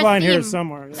That's our punchline here theme.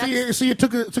 somewhere. See, it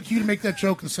took you to make that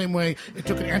joke the same way it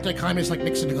took an anti-communist like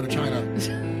Nixon to go to China.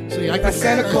 See, I can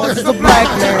Santa Claus is a black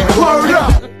man. Word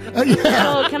up!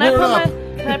 Yeah, So can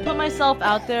I put myself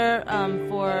out there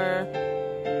for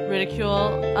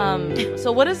ridicule?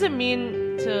 So what does it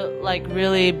mean to like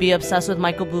really be obsessed with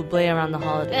Michael Bublé around the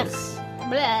holidays?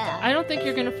 Blah. I don't think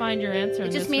you're going to find your answer.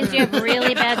 It just means you have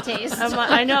really bad taste.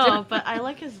 I know, but I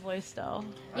like his voice though.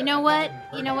 You know what,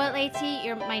 Lacey?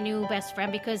 You're my new best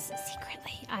friend because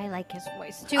secretly I like his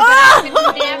voice too. But I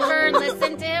could never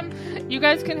listen to him. You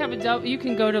guys can have a double. You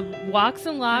can go to Walks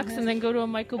and Locks and then go to a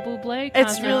Michael Bublé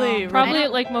concert. It's really probably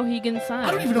at like Mohegan Sun.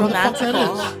 I don't even know what the fuck that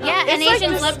is. Yeah, and It's like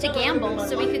Asians this- love to gamble,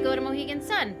 so we could go to Mohegan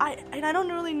Sun. I don't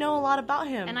really know a lot about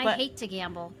him. And I but hate to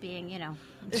gamble, being, you know.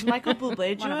 is Michael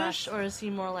Bublé One of Jewish or is he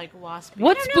more like waspy?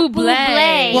 What's I don't know,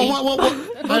 Bublé? Well,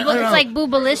 I don't know. It's like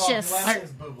boobalicious.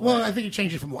 Well, I think he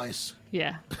changed it from Weiss.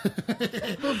 Yeah.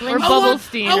 Boobly- Or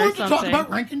Bubblestein I or want to talk something. about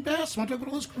Rankin Bass. I want to talk about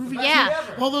all those groovy, Yeah.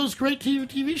 all those great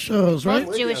TV shows, right?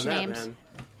 Both Jewish names.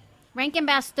 Rankin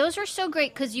Bass, those are so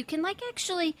great because you can like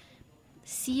actually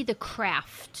see the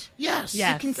craft. Yes.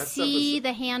 Yes. You can That stuff see is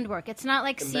the handwork. It's not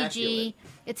like CG. immaculate.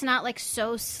 It's not like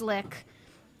so slick.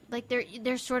 Like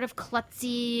they're sort of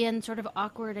klutzy and sort of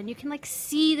awkward, and you can like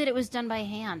see that it was done by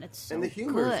hand. It's so And the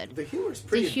humor's good. the humor's The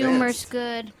pretty humor's advanced.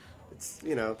 good. It's,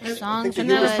 you know, Songs I think the are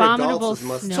humor good. for Abominable adults is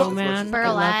must Snowman.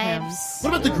 Burl I love him. Ives. What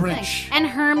about the Grinch? And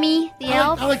Hermie, the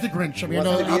elf. I like the Grinch. I mean,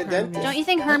 Wasn't he a dentist? Don't you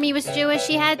think Hermie was Jewish?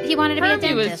 He wanted to be a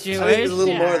Hermie was dentist. Jewish. I think he was a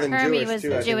little more than Hermie Jewish was too.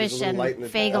 I think he Jewish was a and little light in the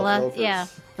Fagala, elf yeah,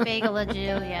 loafers. Fagala Jew,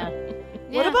 yeah.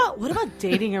 What about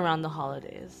dating around the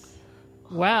holidays?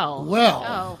 Well.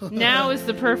 Well. Oh, Now is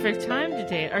the perfect time to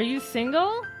date. Are you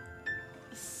single?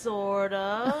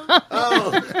 Sorta.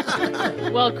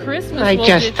 Well, Christmas. I will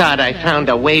just get thought you I that. found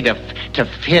a way to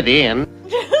fit in.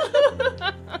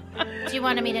 do you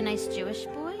want to meet a nice Jewish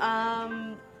boy?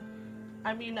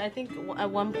 I mean, I think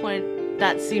at one point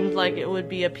that seemed like it would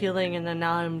be appealing, and then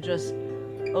now I'm just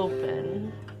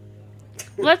open.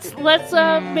 Let's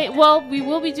well, we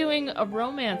will be doing a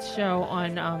romance show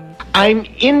on I'm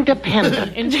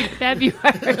independent. in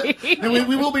February. And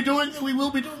we will be doing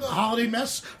the holiday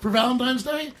mess for Valentine's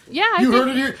Day. Yeah, I you think- heard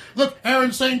it here. Look,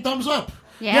 Aaron's saying thumbs up.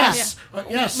 Yeah. Yes,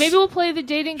 yes. Maybe we'll play the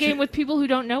dating game with people who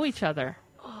don't know each other.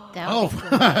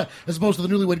 Oh, as opposed to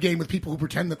the newlywed game with people who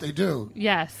pretend that they do.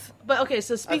 Yes. But okay,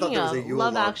 so speaking there was of a Yule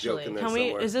Love log Actually, joke in there can we?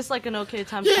 somewhere. Is this like an okay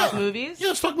time to Yeah. talk movies? Yeah,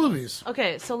 let's talk movies.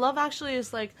 Okay, so Love Actually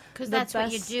is like Because the that's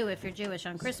what you best do if you're Jewish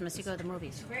on Christmas. You go to the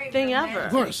movies. thing ever.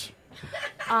 Of course.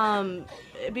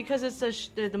 Because it's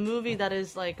the movie that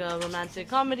is like a romantic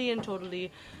comedy and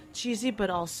totally cheesy, but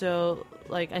also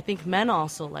like I think men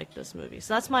also like this movie.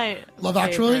 So that's my Love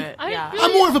Actually? favorite. Yeah.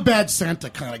 I'm more of a bad Santa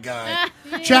kind of guy.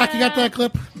 Jack, you got that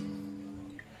clip?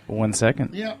 1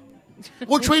 second. Yeah.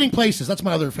 Well, Trading Places. That's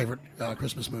my other favorite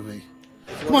Christmas movie.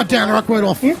 Come on, Dan Aykroyd.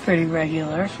 Off. You're pretty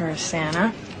regular for a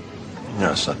Santa.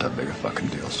 No, it's not that big a fucking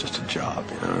deal. It's just a job,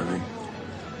 you know what I mean?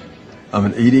 of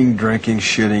an eating, drinking,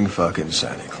 shitting, fucking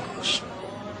Santa Claus.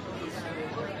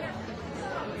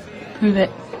 Prove it.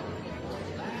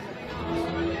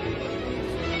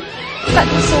 Fuck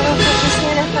me Santa,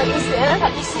 fuck me Santa,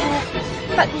 fuck me Santa, fuck me Santa.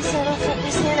 Fuck me Santa, fuck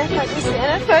me Santa, fuck me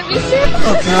Santa, fuck me Santa.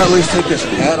 Oh, can I at least take this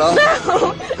hat off? No,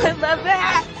 I love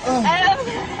that. I love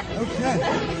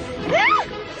that.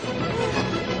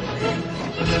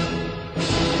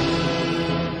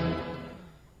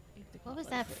 What was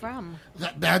that from?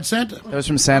 That Bad Santa. That was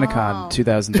from SantaCon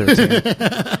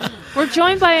 2013. We're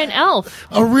joined by an elf.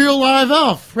 A real live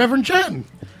elf, Reverend Jen.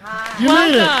 You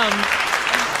made it. Welcome.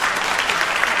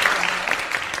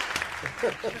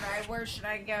 Where should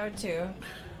I go to?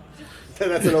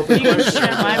 That's an open You can question.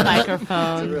 share my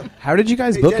microphone. How did you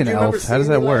guys book an elf? How does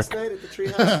that work?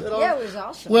 Yeah, it was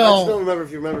awesome. I just don't remember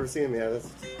if you remember seeing me.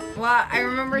 Well, I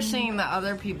remember seeing the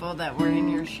other people that were in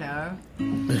your show.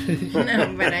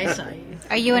 No, but I saw you.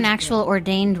 Are you an actual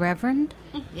ordained reverend?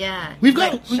 Yeah. We've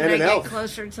got- Should and I an get elf.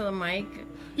 closer to the mic?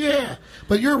 Yeah,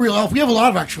 but you're a real elf. We have a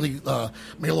lot of actually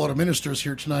mail order ministers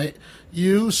here tonight.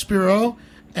 You, Spiro,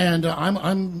 and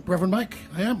I'm Reverend Mike.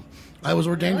 I am. I was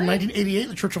ordained in 1988 in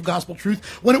the Church of Gospel Truth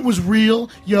when it was real,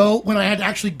 when I had to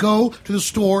actually go to the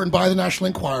store and buy the National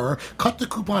Enquirer, cut the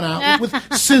coupon out with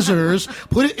scissors,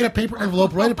 put it in a paper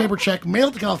envelope, write a paper check, mail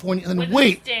it to California, and then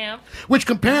wait. Which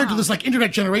compared to this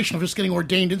internet generation of just getting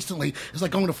ordained instantly is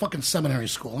like going to fucking seminary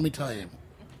school. Let me tell you.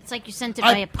 It's like you sent it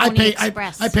by a Pony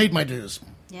Express. I paid my dues.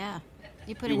 Yeah.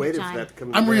 You put in your time.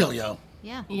 I'm real, yo.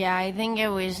 Yeah. Yeah, I think it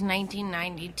was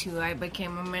 1992 I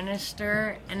became a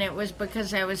minister, and it was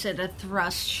because I was at a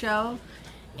thrust show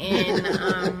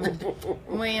in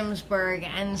Williamsburg,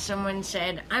 and someone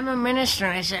said, I'm a minister,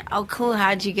 and I said, oh, cool,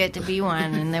 how'd you get to be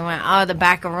one? And they went, oh, the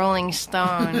back of Rolling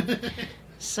Stone.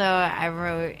 So I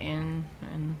wrote in,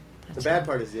 and The bad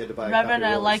part is you had to buy a Reverend,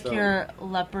 copy I of like Rolling your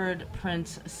leopard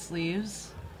print sleeves.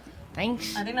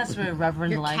 Thanks. I think that's very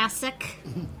Reverend-like. Your cassock.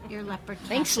 Your leopard cassock.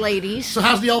 Thanks, ladies. So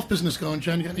how's the elf business going,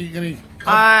 Jen? You got any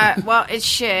Well, it's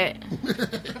shit.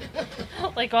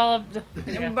 Like all of the...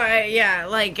 But, yeah,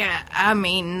 I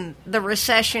mean, the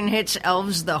recession hits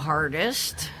elves the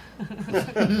hardest.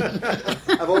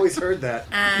 I've always heard that.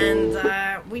 And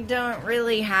we don't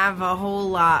really have a whole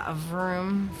lot of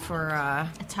room for...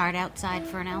 It's hard outside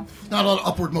for an elf. Not a lot of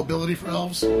upward mobility for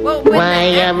elves. Well, with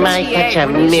Why the am I MTA, such a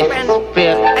when you spend-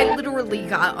 misfit? I literally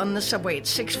got on the subway at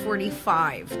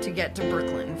 6:45 to get to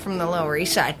Brooklyn from the Lower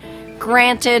East Side.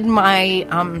 Granted, my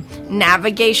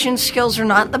navigation skills are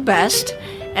not the best,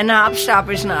 and Hop Stop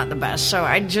is not the best, so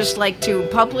I'd just like to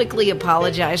publicly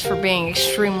apologize for being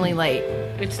extremely late.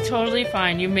 It's totally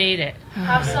fine. You made it.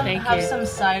 Have some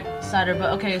cider.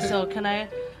 But okay, so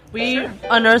we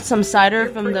unearthed some cider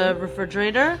from the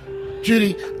refrigerator.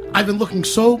 Judy, I've been looking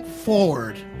so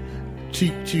forward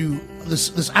to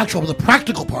this actual the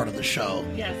practical part of the show.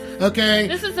 Yes. Okay.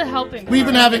 This is a helping. We've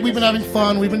been part. having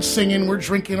fun. We've been singing. We're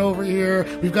drinking over here.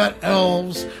 We've got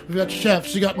elves. We've got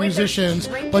chefs. We got musicians.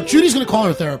 But Judy's going to call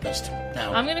her therapist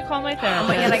now. I'm going to call my therapist. Oh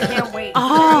my god, I can't wait.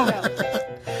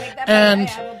 And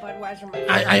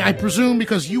I presume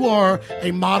because you are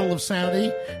a model of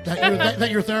sanity that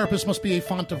your therapist must be a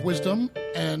font of wisdom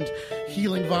and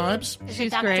healing vibes.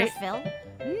 She's Dr. great. Phil?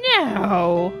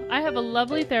 No. I have a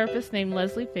lovely therapist named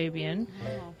Leslie Fabian.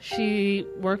 She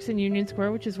works in Union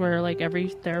Square, which is where every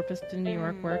therapist in New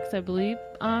York works, I believe.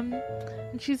 And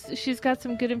she's got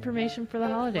some good information for the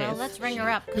holidays. Well, let's ring her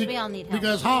up because we all need help.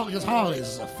 Because holidays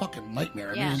is a fucking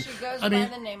nightmare. Yeah. She goes by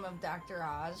the name of Dr.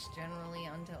 Oz, generally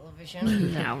on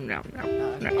television.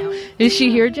 No. Is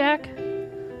she here, Jack?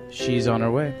 She's on her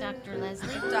way. Dr.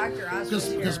 Leslie. Dr. Oz.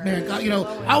 Because man, God,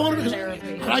 I wanted to. I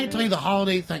can tell you the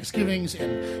holiday Thanksgivings, and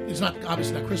it's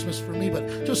obviously not Christmas for me,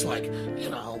 but just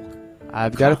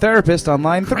I've got a therapist on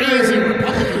line 3. crazy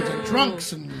Republicans and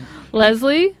drunks and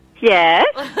Leslie? Yes.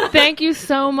 Thank you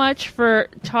so much for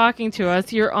talking to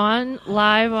us. You're on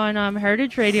live on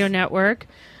Heritage Radio Network.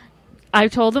 I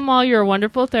told them all you're a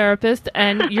wonderful therapist,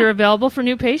 and you're available for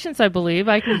new patients, I believe.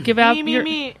 I can give out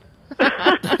me.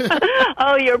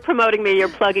 Oh, you're promoting me. You're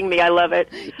plugging me. I love it.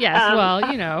 Yes, Well,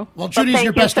 Judy's thank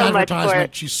your you best so much for advertisement.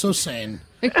 it. She's so sane.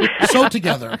 So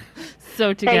together.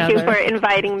 So together. Thank you for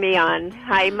inviting me on.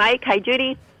 Hi, Mike. Hi,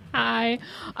 Judy. Hi.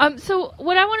 So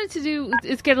what I wanted to do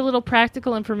is get a little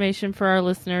practical information for our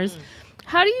listeners.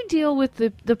 How do you deal with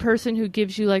the person who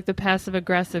gives you the passive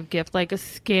aggressive gift, like a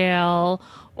scale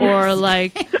or or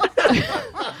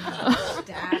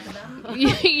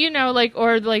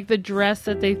the dress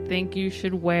that they think you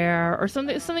should wear or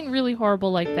something really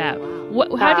horrible like that?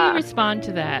 How do you respond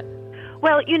to that?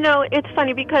 Well, it's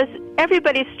funny because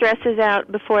everybody stresses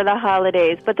out before the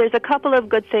holidays, but there's a couple of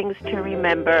good things to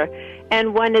remember,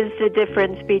 and one is the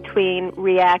difference between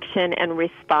reaction and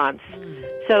response.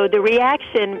 So the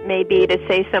reaction may be to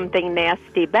say something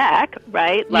nasty back,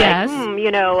 right? Like, yes.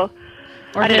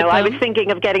 I don't know. I was thinking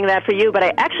of getting that for you, but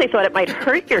I actually thought it might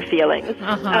hurt your feelings.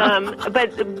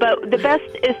 But the best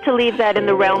is to leave that in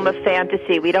the realm of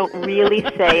fantasy. We don't really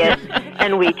say it,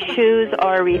 and we choose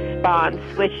our response,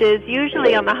 which is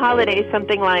usually on the holidays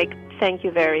something like, thank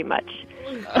you very much.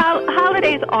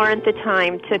 Holidays aren't the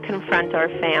time to confront our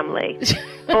family.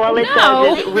 All it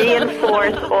does is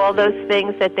reinforce all those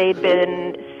things that they've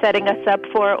been setting us up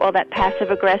for, all that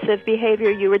passive-aggressive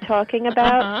behavior you were talking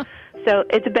about. So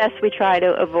it's best we try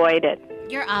to avoid it.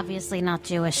 You're obviously not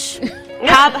Jewish.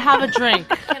 Have a drink.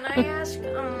 Can I ask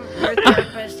your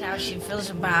therapist how she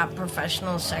feels about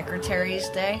Professional Secretaries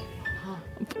Day?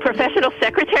 Professional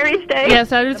Secretaries Day? Yes,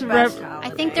 that is. I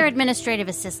think they're administrative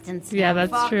assistants. Yeah,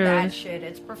 that's Fuck true. that shit.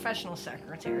 It's Professional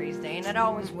Secretaries Day, and it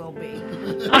always will be.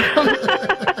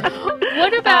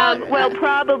 What about? Well,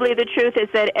 probably the truth is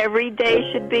that every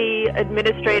day should be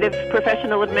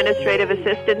Professional Administrative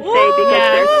Assistants Day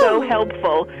because they're so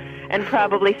helpful and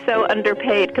probably so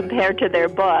underpaid compared to their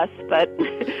boss. But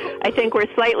I think we're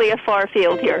slightly a far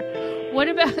field here. What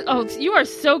about? Oh, you are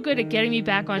so good at getting me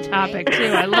back on topic too.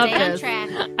 I love Stay on this. track.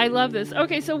 I love this.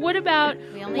 Okay, so what about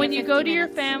when you have go 50 to your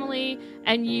family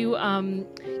and you,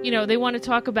 they want to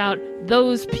talk about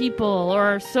those people or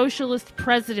our socialist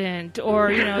president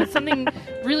or something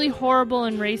really horrible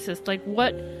and racist? Like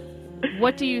what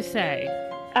do you say?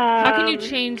 How can you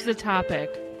change the topic?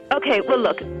 Okay, well,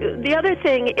 look, the other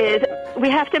thing is we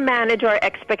have to manage our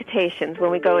expectations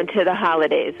when we go into the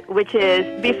holidays, which is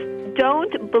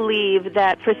don't believe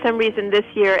that for some reason this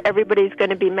year everybody's going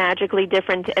to be magically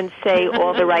different and say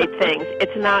all the right things.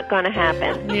 It's not going to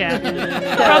happen. Yeah.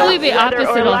 Probably the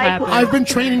opposite will happen. I've been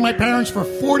training my parents for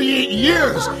 48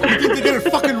 years. You think they get it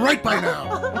fucking right by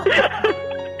now?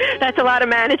 That's a lot of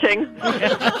managing.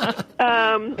 But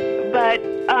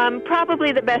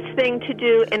probably the best thing to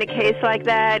do in a case like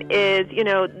that is,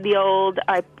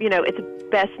 it's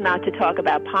best not to talk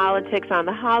about politics on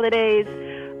the holidays.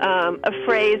 A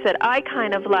phrase that I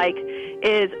kind of like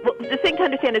is, the thing to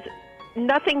understand is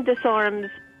nothing disarms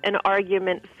an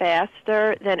argument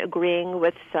faster than agreeing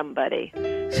with somebody.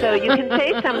 So you can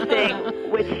say something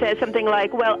which says something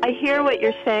like, well, I hear what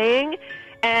you're saying,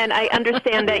 and I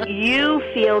understand that you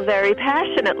feel very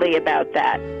passionately about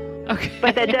that. Okay.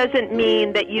 But that doesn't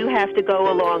mean that you have to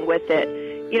go along with it.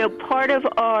 Part of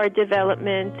our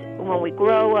development when we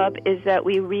grow up is that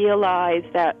we realize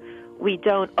that we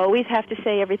don't always have to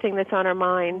say everything that's on our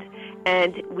mind,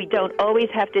 and we don't always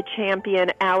have to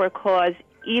champion our cause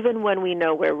even when we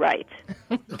know we're right.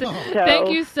 Thank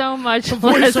you so much,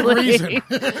 voice of Leslie. reason.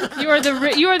 You are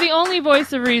the only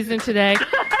voice of reason today.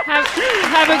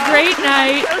 Have a great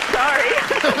night. I'm so sorry.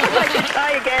 I can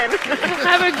try again.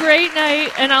 Have a great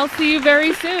night, and I'll see you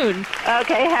very soon.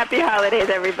 Okay, happy holidays,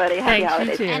 everybody. Happy Thanks,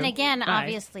 holidays. you too. And again, Bye.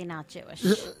 obviously not Jewish.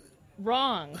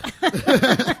 Wrong.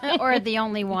 Or the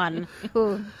only one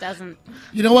who doesn't.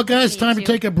 You know what, guys? It's time to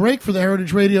take a break for the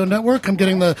Heritage Radio Network. I'm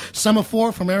getting the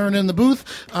semaphore from Aaron in the booth.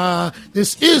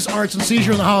 This is Arts and Seizure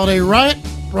and the Holiday Riot,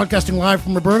 broadcasting live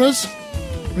from Roberta's.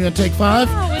 We're going to take 5.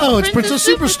 Oh, it's Princess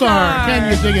Superstar.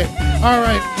 Can you dig it? All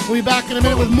right, we'll be back in a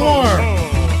minute with more.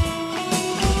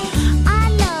 I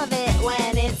love it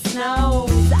when it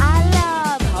snows. I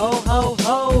love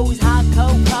ho-ho-hos, hot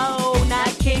cocoa,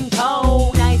 Nat King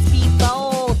Cole, nice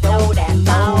people, throw that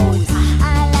bows.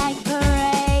 I like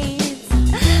parades.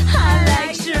 I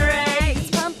like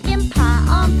charades. Pumpkin pie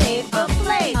on paper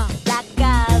plates. Black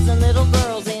guys and little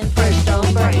girls in fresh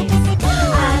stone braids.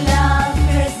 I love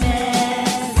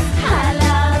Christmas. I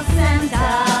love Santa.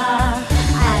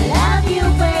 I love you,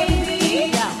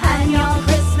 baby. And your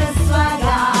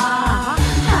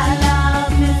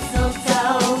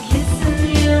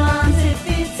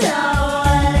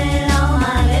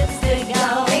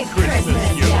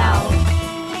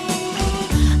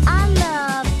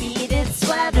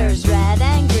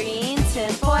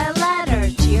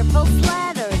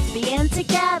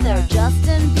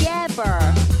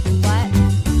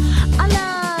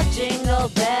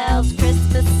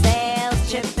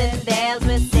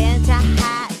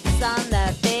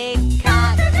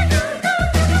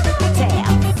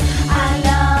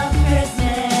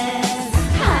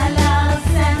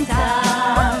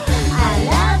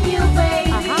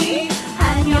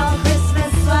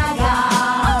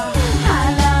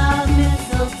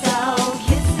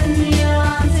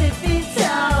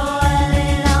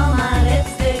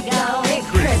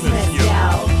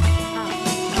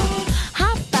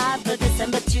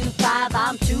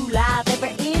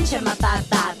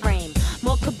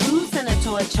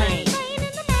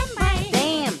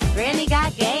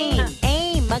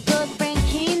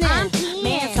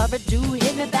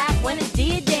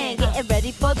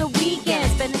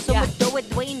weekend. Spending so much dough with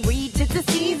Dwayne Reed, it's the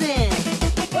season.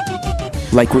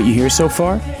 Like what you hear so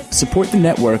far? Support the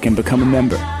network and become a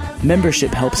member.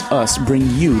 Membership helps us bring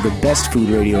you the best food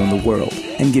radio in the world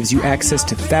and gives you access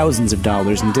to thousands of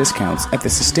dollars in discounts at the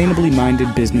sustainably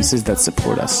minded businesses that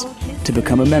support us. To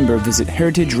become a member, visit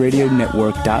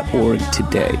heritageradionetwork.org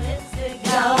today.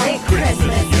 Merry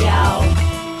Christmas, yo.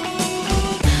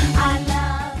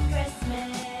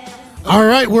 All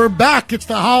right, we're back. It's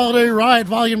the Holiday Riot,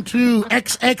 Volume 2,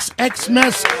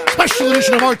 XMess, Special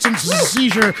Edition of Arts and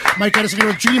Seizure. Mike Edison here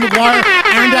with Judy McGuire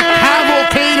and a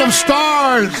cavalcade of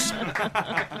stars.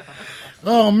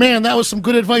 Oh, man, that was some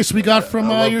good advice we got from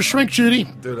your shrink, Judy.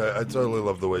 Dude, I totally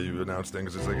love the way you announce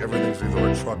things. It's like everything's either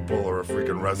a truck pull or a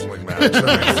freaking wrestling match.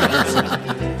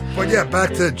 But yeah,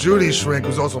 back to Judy's shrink,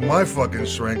 who's also my fucking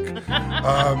shrink.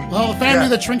 Well, a family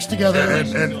that shrinks together.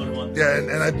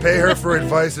 And I pay her for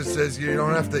advice that says you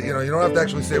don't have to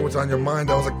actually say what's on your mind.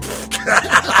 I was like,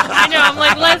 I know. I'm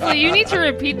like, Leslie, you need to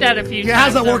repeat that a few times. Yeah,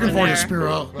 how's that working for there. you,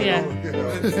 Spiro? Yeah.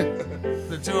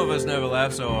 The two of us never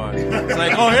laugh so hard. It's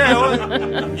like, oh yeah,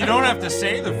 well, you don't have to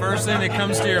say the first thing that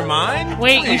comes to your mind.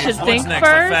 Wait, Please, you should what's think next?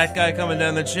 first? The fat guy coming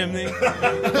down the chimney.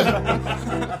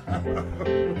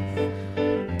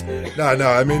 No.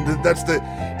 I mean, that's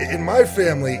in my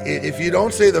family, if you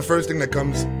don't say the first thing that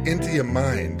comes into your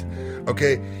mind,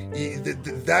 okay,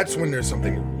 that's when there's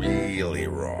something really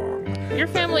wrong. Your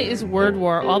family is word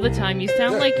war all the time. You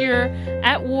sound like you're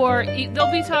at war. They'll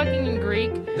be talking in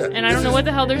Greek, and I don't know what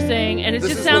the hell they're saying, and it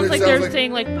just sounds like they're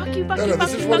saying like "fuck you, fuck you, fuck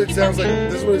This you, is what fuck it you, sounds fuck like. you."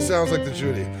 This is what it sounds like to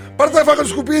Judy. Parte fucking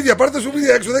stupidity, parte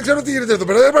stupidity,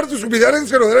 parte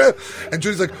stupidity. And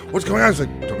Judy's like, "What's going on?" He's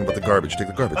like, "Talking about the garbage. Take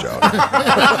the garbage out."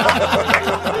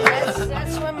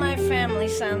 That's what my family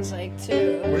sounds like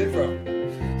too. Where are you from?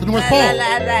 The North Pole.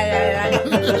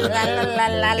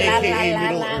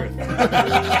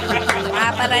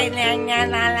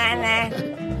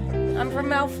 I'm from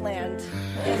Elfland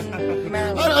in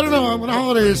Maryland. I don't know. When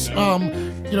holidays,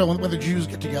 when the Jews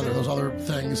get together, those other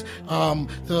things,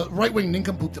 the right-wing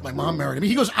nincompoop that my mom married, I mean,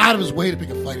 he goes out of his way to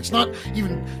pick a fight. It's not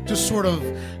even just sort of,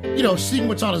 seeing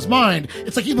what's on his mind.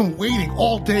 It's like he's been waiting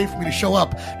all day for me to show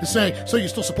up to say, so you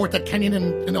still support that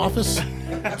Kenyan in office?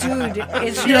 Dude,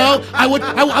 it's I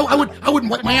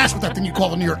wouldn't wipe my ass with that thing you call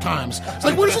the New York Times. It's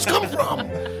like, where does this come from?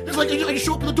 It's like, I just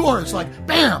show up at the door. It's like,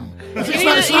 bam.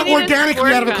 It's not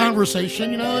organically out of a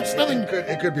conversation, It's nothing.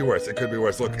 It could be worse. It could be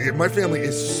worse. Look, my family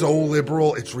is so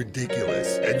liberal, it's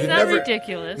ridiculous. And It's not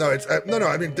ridiculous. No, it's no.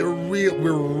 I mean,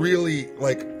 we're really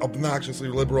like obnoxiously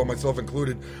liberal, myself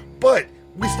included. But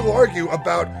we still argue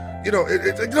about,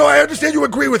 I understand you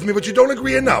agree with me, but you don't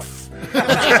agree enough.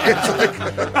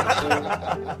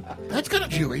 That's kind of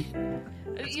Jewy.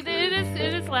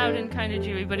 It is loud and kind of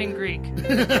Jewy, but in Greek.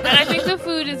 And I think the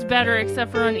food is better,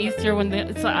 except for on Easter when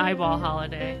it's an eyeball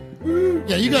holiday.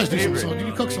 Yeah, you guys do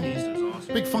you cook some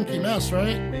big funky mess,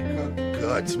 right?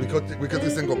 Guts. We cook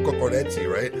this thing called kokoretsi,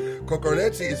 right?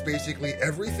 Kokoretsi is basically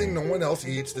everything no one else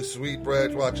eats. The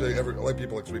sweetbreads, well, actually,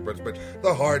 people like sweetbreads, but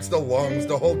the hearts, the lungs,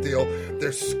 the whole deal.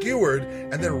 They're skewered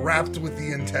and then wrapped with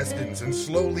the intestines and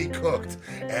slowly cooked,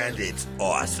 and it's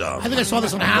awesome. I think I saw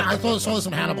this on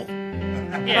Hannibal.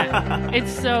 Yeah, it's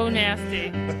so nasty.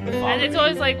 And it's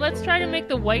always like, let's try to make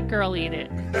the white girl eat it.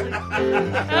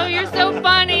 Oh, you're so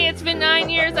funny. It's been 9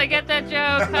 years. I get that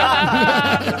joke.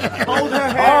 Hold her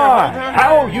hair.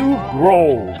 How you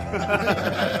grow.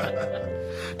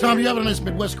 Tom, you having a nice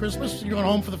Midwest Christmas? You going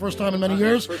home for the first time in many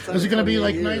years? Is it going to be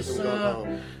like nice, I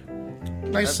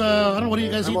don't know, what do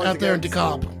you guys eat out there in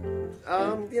DeKalb?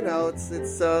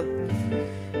 It's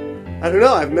I don't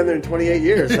know. I've been there in 28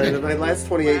 years. My last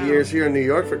 28 years here in New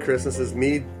York for Christmas is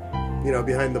me,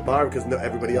 behind the bar because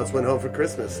everybody else went home for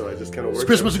Christmas. So I just kind of worked. Is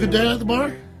Christmas a good day at the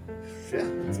bar? Yeah,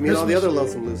 it's me and all the other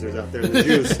lonesome losers out there, the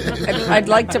Jews. I'd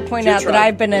like to point out that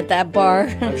I've been at that bar.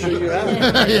 I'm sure you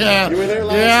have. Yeah. You were there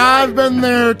last night? I've been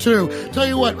there too. Tell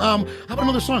you what, how about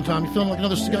another song, Tom? You feeling like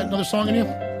another song in you?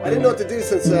 I didn't know what to do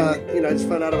since, I just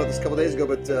found out about this a couple days ago,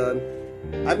 but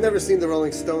I've never seen the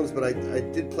Rolling Stones, but I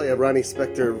did play a Ronnie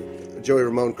Spector, Joey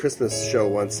Ramone Christmas show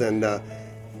once, and the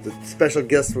special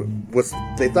guest was,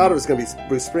 they thought it was going to be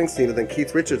Bruce Springsteen, and then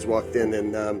Keith Richards walked in,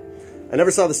 and I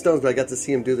never saw the Stones, but I got to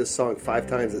see him do this song 5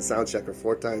 times at Soundcheck, or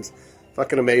 4 times.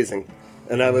 Fucking amazing.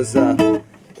 And I was in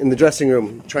the dressing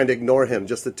room trying to ignore him,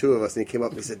 just the two of us, and he came up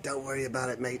and he said, "Don't worry about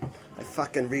it, mate. I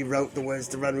fucking rewrote the words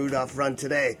to Run Rudolph Run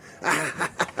today."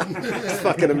 It's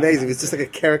fucking amazing. He's just like a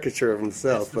caricature of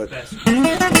himself. But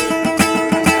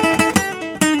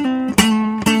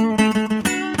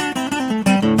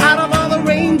Out of all the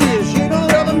reindeers, you know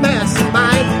you're the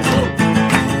mastermind.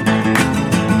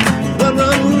 Run,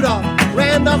 Rudolph,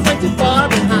 Randolph went too far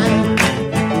behind.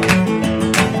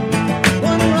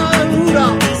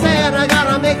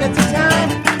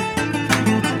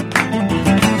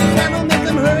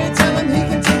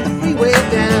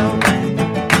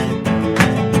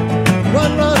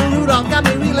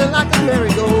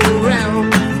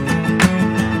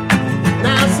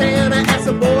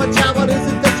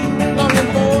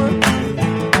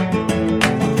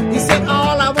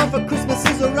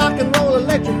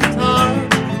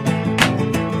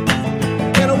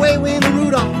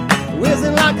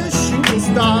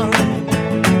 Rudolph.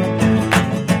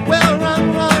 Well, run,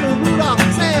 Rudolph,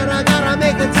 Santa gotta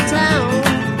make it to town.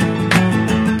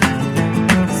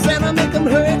 Santa make him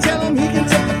hurry, tell him he can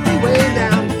take the freeway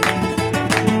down.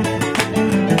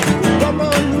 Come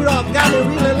on, Rudolph, got me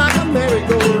reeling like a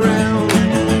merry-go-round.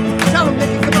 Tell him,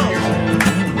 Mickey, come on.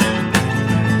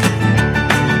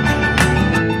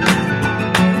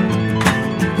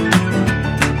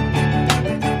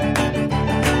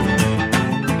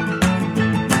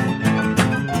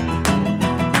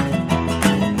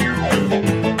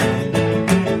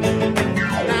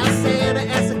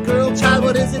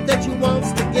 What is it that you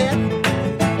wants to get?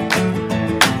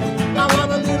 I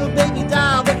want a little baby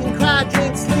doll that can cry,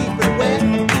 drink, sleep, and wet.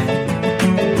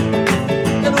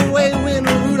 And away went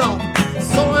Rudolph,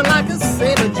 soaring like a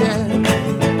sailor jet.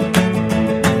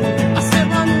 I said,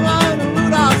 run,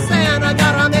 Rudolph, Santa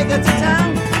gotta make it to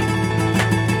town.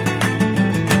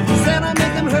 Santa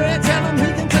make him hurry, tell him he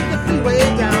can take the freeway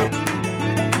down.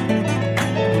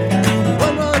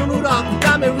 Run, Rudolph,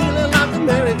 got me reeling like a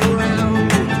merry-go-round.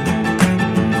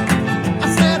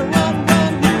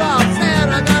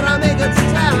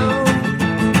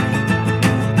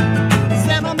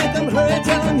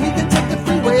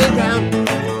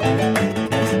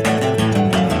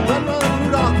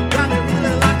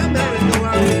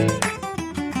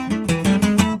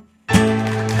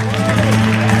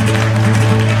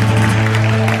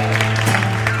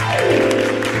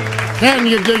 Can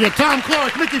you dig it? Tom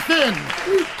Clark, Mickey Finn.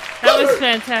 That was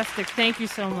fantastic. Thank you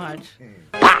so much.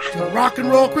 It's a rock and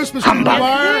roll Christmas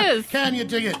choir. It is. Can you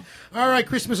dig it? All right,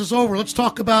 Christmas is over. Let's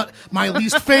talk about my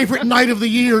least favorite night of the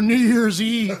year, New Year's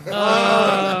Eve.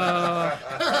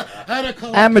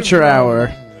 Amateur hour.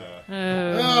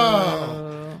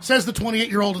 Says the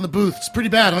 28-year-old in the booth. It's pretty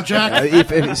bad, huh,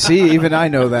 Jack? See, even I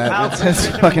know that. It's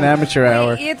fucking amateur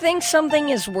hour. You think something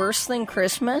is worse than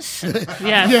Christmas?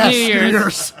 Yes, New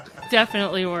Year's.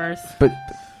 Definitely worse. But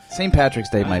St. Patrick's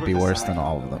Day might be worse than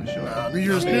all of them. New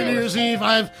Year's Eve,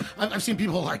 I've seen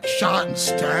people like shot and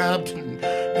stabbed,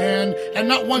 and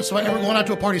not once have I ever gone out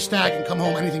to a party stag and come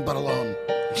home anything but alone.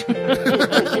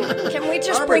 Can we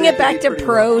just bring it back to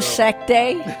Pro Sec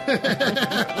Day?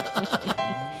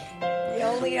 The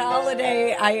only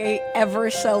holiday I ever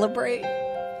celebrate.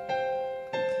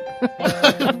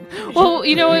 Well,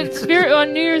 you know what?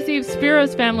 On New Year's Eve,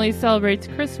 Spiro's family celebrates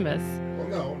Christmas.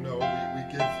 Well, no, we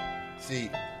give.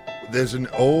 See, there's an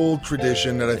old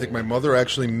tradition that I think my mother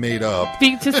actually made up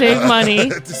To save money.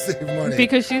 to save money,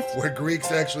 because she's where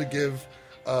Greeks actually give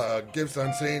gifts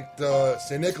on Saint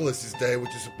Nicholas's Day,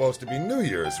 which is supposed to be New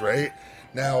Year's, right?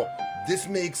 Now, this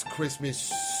makes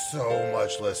Christmas so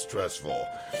much less stressful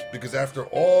because after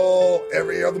all,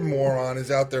 every other moron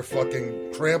is out there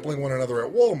fucking trampling one another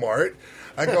at Walmart.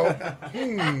 I go,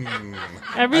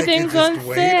 Everything's I can on just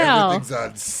wait. sale. Everything's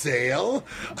on sale.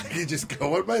 I can just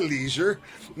go at my leisure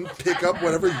and pick up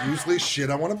whatever useless shit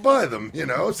I want to buy them,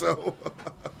 so...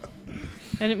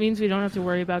 And it means we don't have to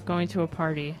worry about going to a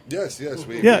party. Yes.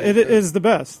 It is the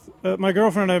best. My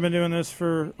girlfriend and I have been doing this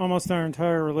for almost our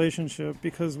entire relationship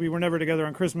because we were never together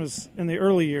on Christmas in the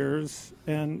early years,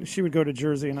 and she would go to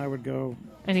Jersey and I would go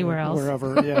anywhere else,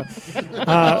 wherever. Yeah,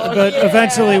 but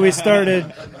eventually we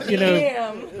started,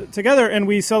 together, and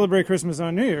we celebrate Christmas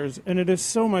on New Year's, and it is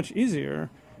so much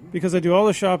easier because I do all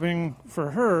the shopping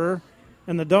for her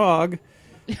and the dog.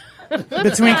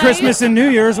 Between Christmas and New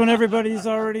Year's, when everybody's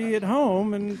already at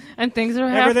home and things are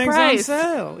half everything's price. on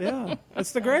sale, yeah,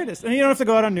 that's the greatest. And you don't have to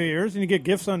go out on New Year's, and you get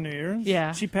gifts on New Year's.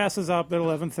 Yeah, she passes out at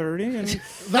 11:30, and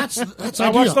that's I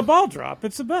ideal. watch the ball drop.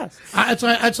 It's the best. It's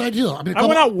ideal. I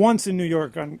went out once in New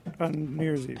York on New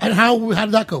Year's Eve. And how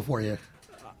did that go for you?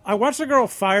 I watched a girl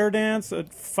fire dance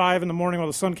at 5 a.m. while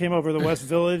the sun came over the West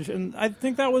Village, and I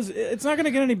think it's not going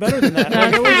to get any better than that.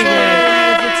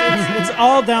 It's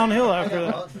all downhill after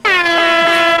that.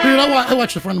 Dude, I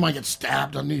watched a friend of mine get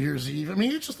stabbed on New Year's Eve. I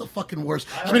mean, it's just the fucking worst.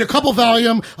 I mean, a couple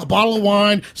Valium, a bottle of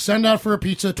wine, send out for a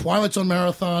pizza, Twilight Zone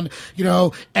marathon,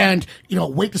 and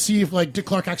wait to see if Dick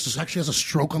Clark actually has a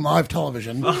stroke on live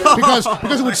television because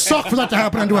it would suck for that to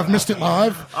happen and to have missed it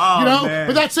live. Man.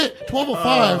 But that's it.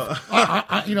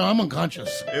 12:05. I'm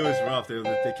unconscious. It was rough. They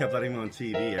kept letting him on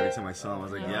TV every time I saw him. I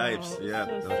was like, yipes. Yeah,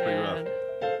 that was pretty rough.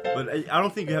 But I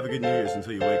don't think you have a good New Year's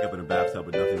until you wake up in a bathtub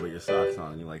with nothing but your socks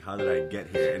on. And you're like, how did I get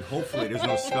here? And hopefully there's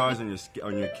no scars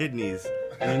on your kidneys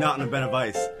and you're not in a bed of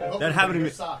ice. That happened to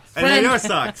me. And they're your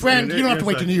socks. Friend, you don't have to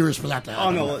wait to New Year's for that to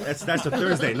happen. Oh, no, that's a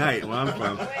Thursday night where I'm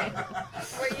from.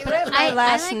 Were you at my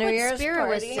last New Year's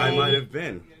party? I might have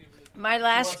been. My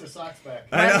last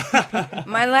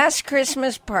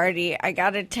Christmas party, I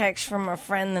got a text from a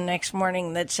friend the next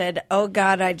morning that said, "Oh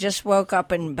God, I just woke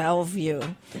up in Bellevue,"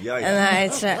 and I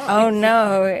said, "Oh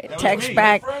no!" Text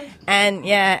back, and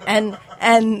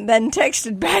then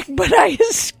texted back, "But I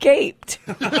escaped."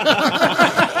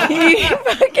 He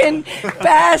fucking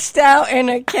passed out in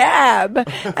a cab,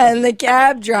 and the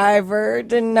cab driver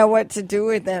didn't know what to do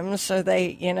with him, so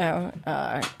they,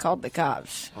 called the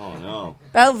cops. Oh no,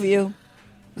 Bellevue.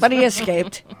 But he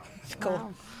escaped. It's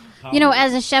cool.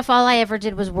 As a chef, all I ever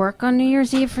did was work on New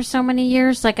Year's Eve for so many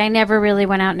years. Like, I never really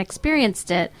went out and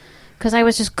experienced it because I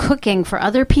was just cooking for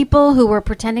other people who were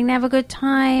pretending to have a good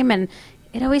time, and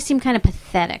it always seemed kind of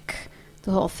pathetic,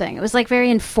 the whole thing. It was, like, very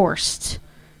enforced.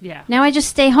 Yeah. Now I just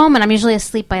stay home, and I'm usually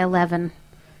asleep by 11.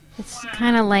 It's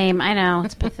kind of lame. I know.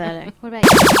 It's pathetic. What about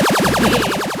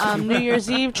you? New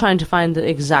Year's Eve, trying to find the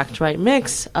exact right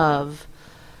mix of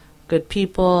good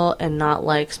people and not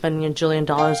like spending $1 jillion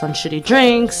on shitty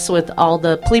drinks with all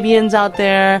the plebeians out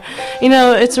there.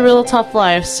 It's a real tough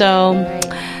life. So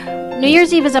New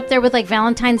Year's Eve is up there with like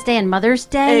Valentine's Day and Mother's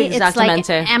Day. Exactamente. It's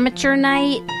like amateur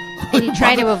night, and you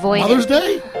try to avoid Mother's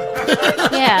Day?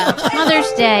 Yeah, Mother's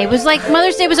Day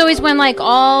was always when like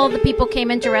all the people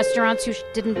came into restaurants who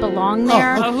didn't belong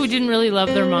there. Oh, who didn't really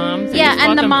love their moms. Yeah,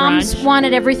 and the moms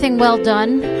wanted everything well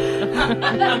done.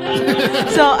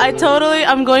 So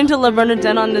I'm going to La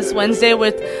Bernardin on this Wednesday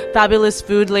with fabulous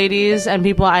food ladies and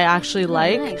people I actually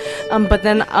like. Nice. But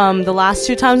then the last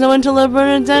 2 times I went to La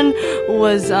Bernardin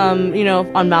was, on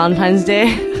Valentine's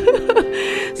Day.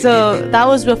 So that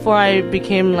was before I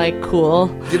became, like, cool.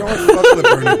 You know what? Fuck La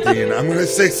Bernardine. I'm going to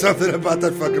say something about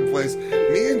that fucking place.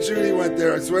 Me and Judy went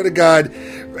there. I swear to God.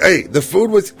 Hey, the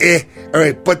food was all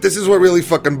right, but this is what really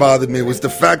fucking bothered me was the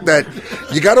fact that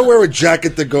you got to wear a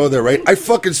jacket to go there, right? I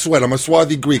fucking sweat. I'm a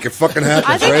swarthy Greek. It fucking happens,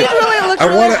 I think right? you really look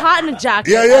really hot in a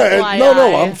jacket. Yeah.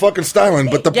 No, I'm fucking styling.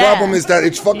 But the problem is that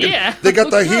it's fucking... Yeah, they got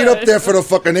the heat up there for the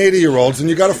fucking 80-year-olds, and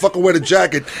you got to fucking wear the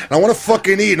jacket. And I want to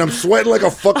fucking eat, and I'm sweating like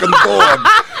a fucking dog.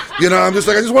 I'm just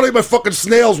like, I just want to eat my fucking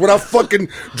snails without fucking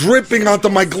dripping onto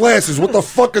my glasses. What the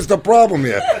fuck is the problem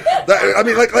here?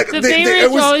 The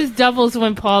beverage always doubles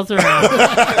when Paul's around.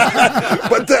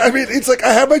 But it's like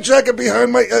I have my jacket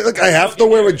behind my. Like I have to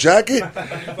wear a jacket,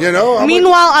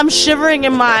 Meanwhile, I'm shivering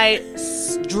in my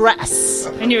dress.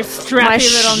 And your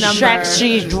strappy little number.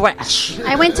 Sexy dress.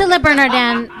 I went to Le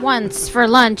Bernardin once for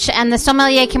lunch, and the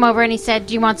sommelier came over and he said,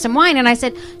 "Do you want some wine?" And I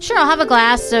said, "Sure, I'll have a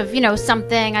glass of,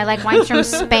 something. I like wines from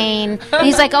Spain." And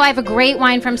he's like, "Oh, I have a great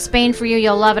wine from Spain for you.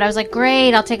 You'll love it." I was like,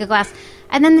 "Great, I'll take a glass."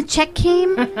 And then the check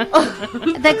came.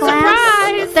 The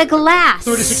glass.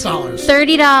 $36.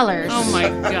 $30. Oh my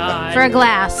God. For a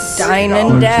glass. Dine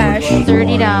and dash.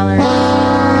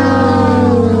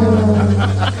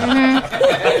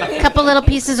 $30. Couple little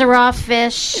pieces of raw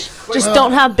fish. Just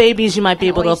don't have babies. You might be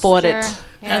able to afford it.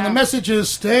 Yeah. And the message is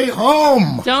stay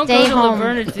home. Don't Stay go to home. La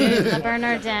Bernardin. La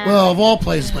Bernardin. Well, of all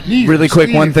places, but New Really Year's quick,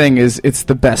 Eve. one thing is it's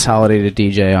the best holiday to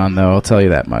DJ on, though. I'll tell you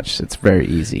that much. It's very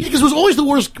easy. Because it was always the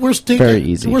worst day. Very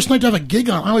easy. The worst night to have a gig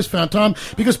on. I always found, Tom,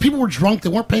 because people were drunk. They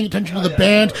weren't paying attention to the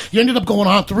band. You ended up going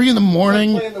on 3 in the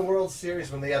morning. Playing the World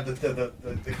Series when they had the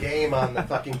game on the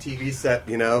fucking TV set,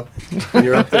 When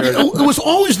you're up there. It was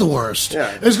always the worst.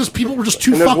 Yeah. It was because people were just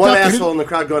too And there's fucked one up. asshole in the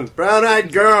crowd going,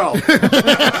 "Brown-eyed girl."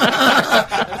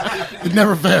 It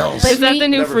never fails. Is that the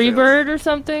new Never Freebird or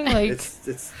something? Like It's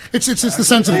the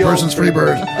sensitive person's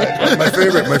Freebird.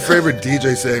 My favorite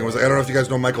DJ saying was, I don't know if you guys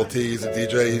know Michael T. He's a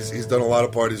DJ. He's done a lot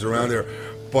of parties around here.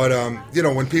 But,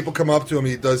 when people come up to him,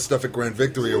 he does stuff at Grand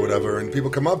Victory or whatever, and people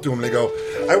come up to him and they go,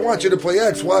 "I want you to play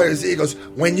X, Y, or Z." He goes,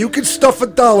 "When you can stuff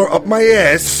 $1 up my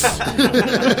ass,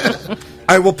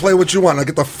 I will play what you want. Now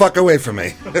get the fuck away from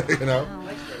me."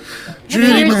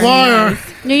 Judy McGuire.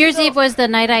 New Year's Eve was the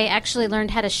night I actually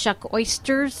learned how to shuck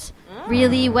oysters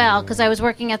really well because I was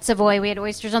working at Savoy. We had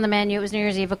oysters on the menu. It was New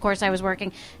Year's Eve. Of course, I was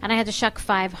working, and I had to shuck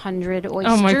 500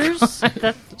 oysters. Oh my God.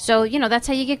 So that's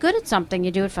how you get good at something.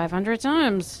 You do it 500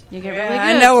 times. You get really good.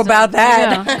 I know about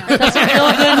that. That's a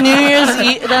real good New Year's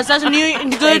Eve. That's a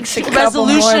good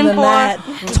resolution for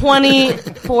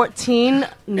 2014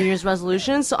 New Year's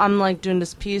resolutions. So I'm like doing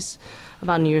this piece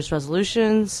about New Year's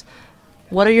resolutions.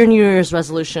 What are your New Year's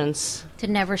resolutions? To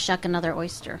never shuck another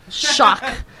oyster. Shock.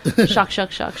 Shock.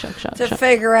 To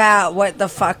figure out what the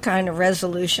fuck kind of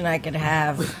resolution I could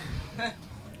have.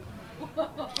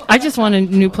 I just want a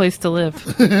new place to live.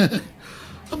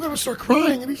 I'm going to start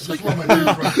crying. And he's like,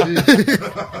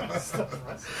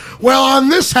 well, on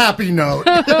this happy note.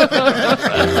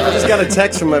 I just got a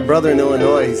text from my brother in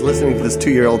Illinois. He's listening to this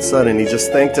 2-year-old son, and he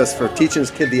just thanked us for teaching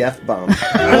his kid the F-bomb.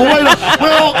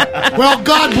 Well,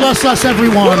 God bless us,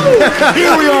 everyone.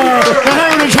 Here we are, the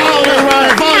Heritage Holiday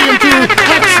Riot, Volume 2,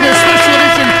 XMess Special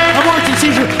Edition of Arts and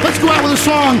Seizure. Let's go out with a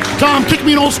song. Tom, kick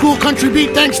me an old school country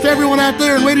beat. Thanks to everyone out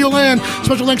there in Radio Land.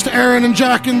 Special thanks to Aaron and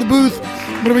Jack in the booth.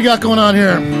 What do we got going on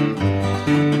here?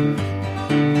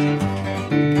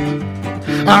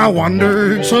 I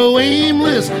wandered so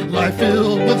aimless, life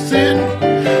filled with sin.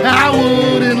 I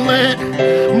wouldn't let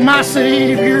my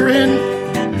Savior in.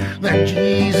 Then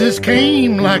Jesus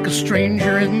came like a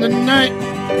stranger in the night.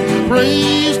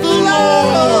 Praise the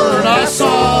Lord, I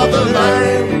saw the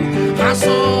light. I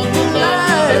saw the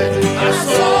light. I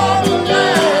saw the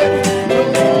light. No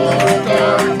more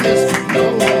darkness, no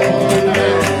more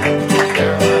night.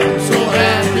 I'm so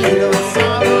happy, no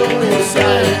sorrow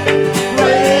inside.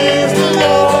 Praise the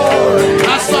Lord,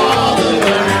 I saw the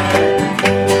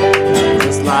light.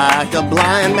 Just like a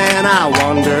blind man, I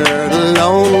wandered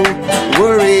alone.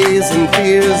 Worries and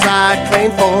fears I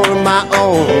claimed for my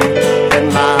own.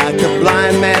 And like a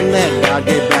blind man, let God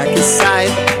get back his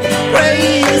sight.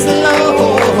 Praise the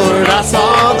Lord, I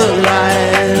saw the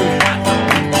light.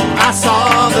 I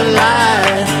saw the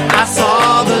light. I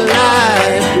saw the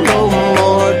light. No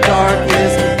more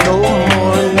darkness, no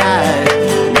more night.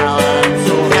 Now I'm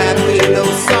so happy, no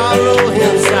sorrow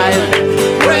inside.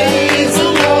 Praise the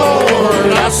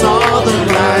Lord, I saw the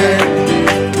light.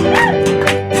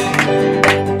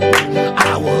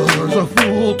 A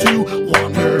fool to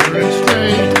wander and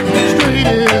stray. Straight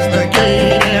is the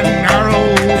gate and narrow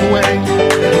the way.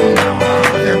 Now I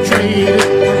have traded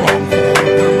the wrong for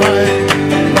the right.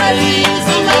 Praise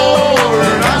the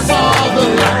Lord, I saw the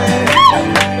light.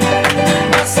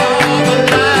 I saw the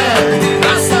light.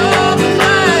 I saw the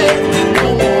light. No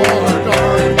more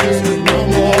darkness, no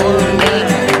more night.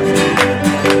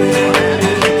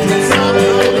 Sun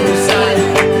on the side.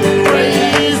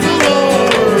 Praise the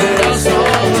Lord, I saw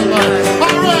the light.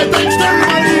 All right, thanks to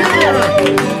everybody here.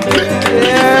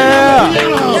 Yeah.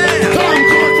 Tom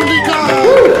Cork from Decon,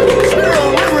 Spiro,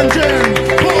 Reverend Jen,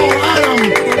 Paul, Adam,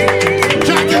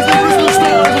 Jack is the Bristol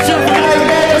Stars, it's here for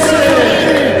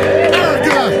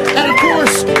Erica, and of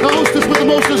course, the hostess with the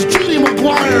mostest, Judy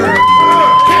McGuire.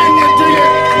 Can you dig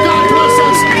it? God bless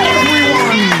us,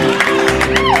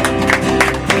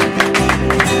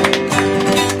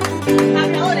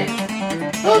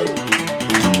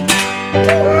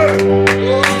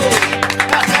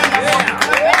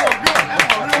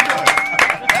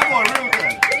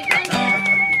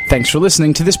 Thanks for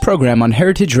listening to this program on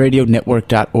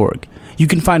heritageradionetwork.org. You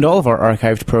can find all of our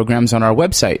archived programs on our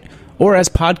website or as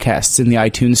podcasts in the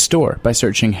iTunes Store by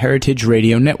searching Heritage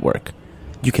Radio Network.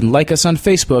 You can like us on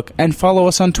Facebook and follow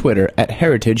us on Twitter at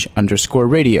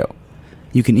 @heritage_radio.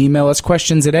 You can email us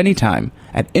questions at any time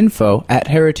at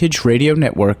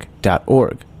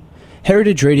info@heritageradionetwork.org.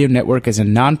 Heritage Radio Network is a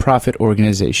non-profit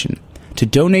organization. To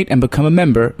donate and become a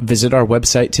member, visit our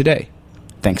website today.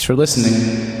 Thanks for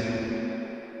listening.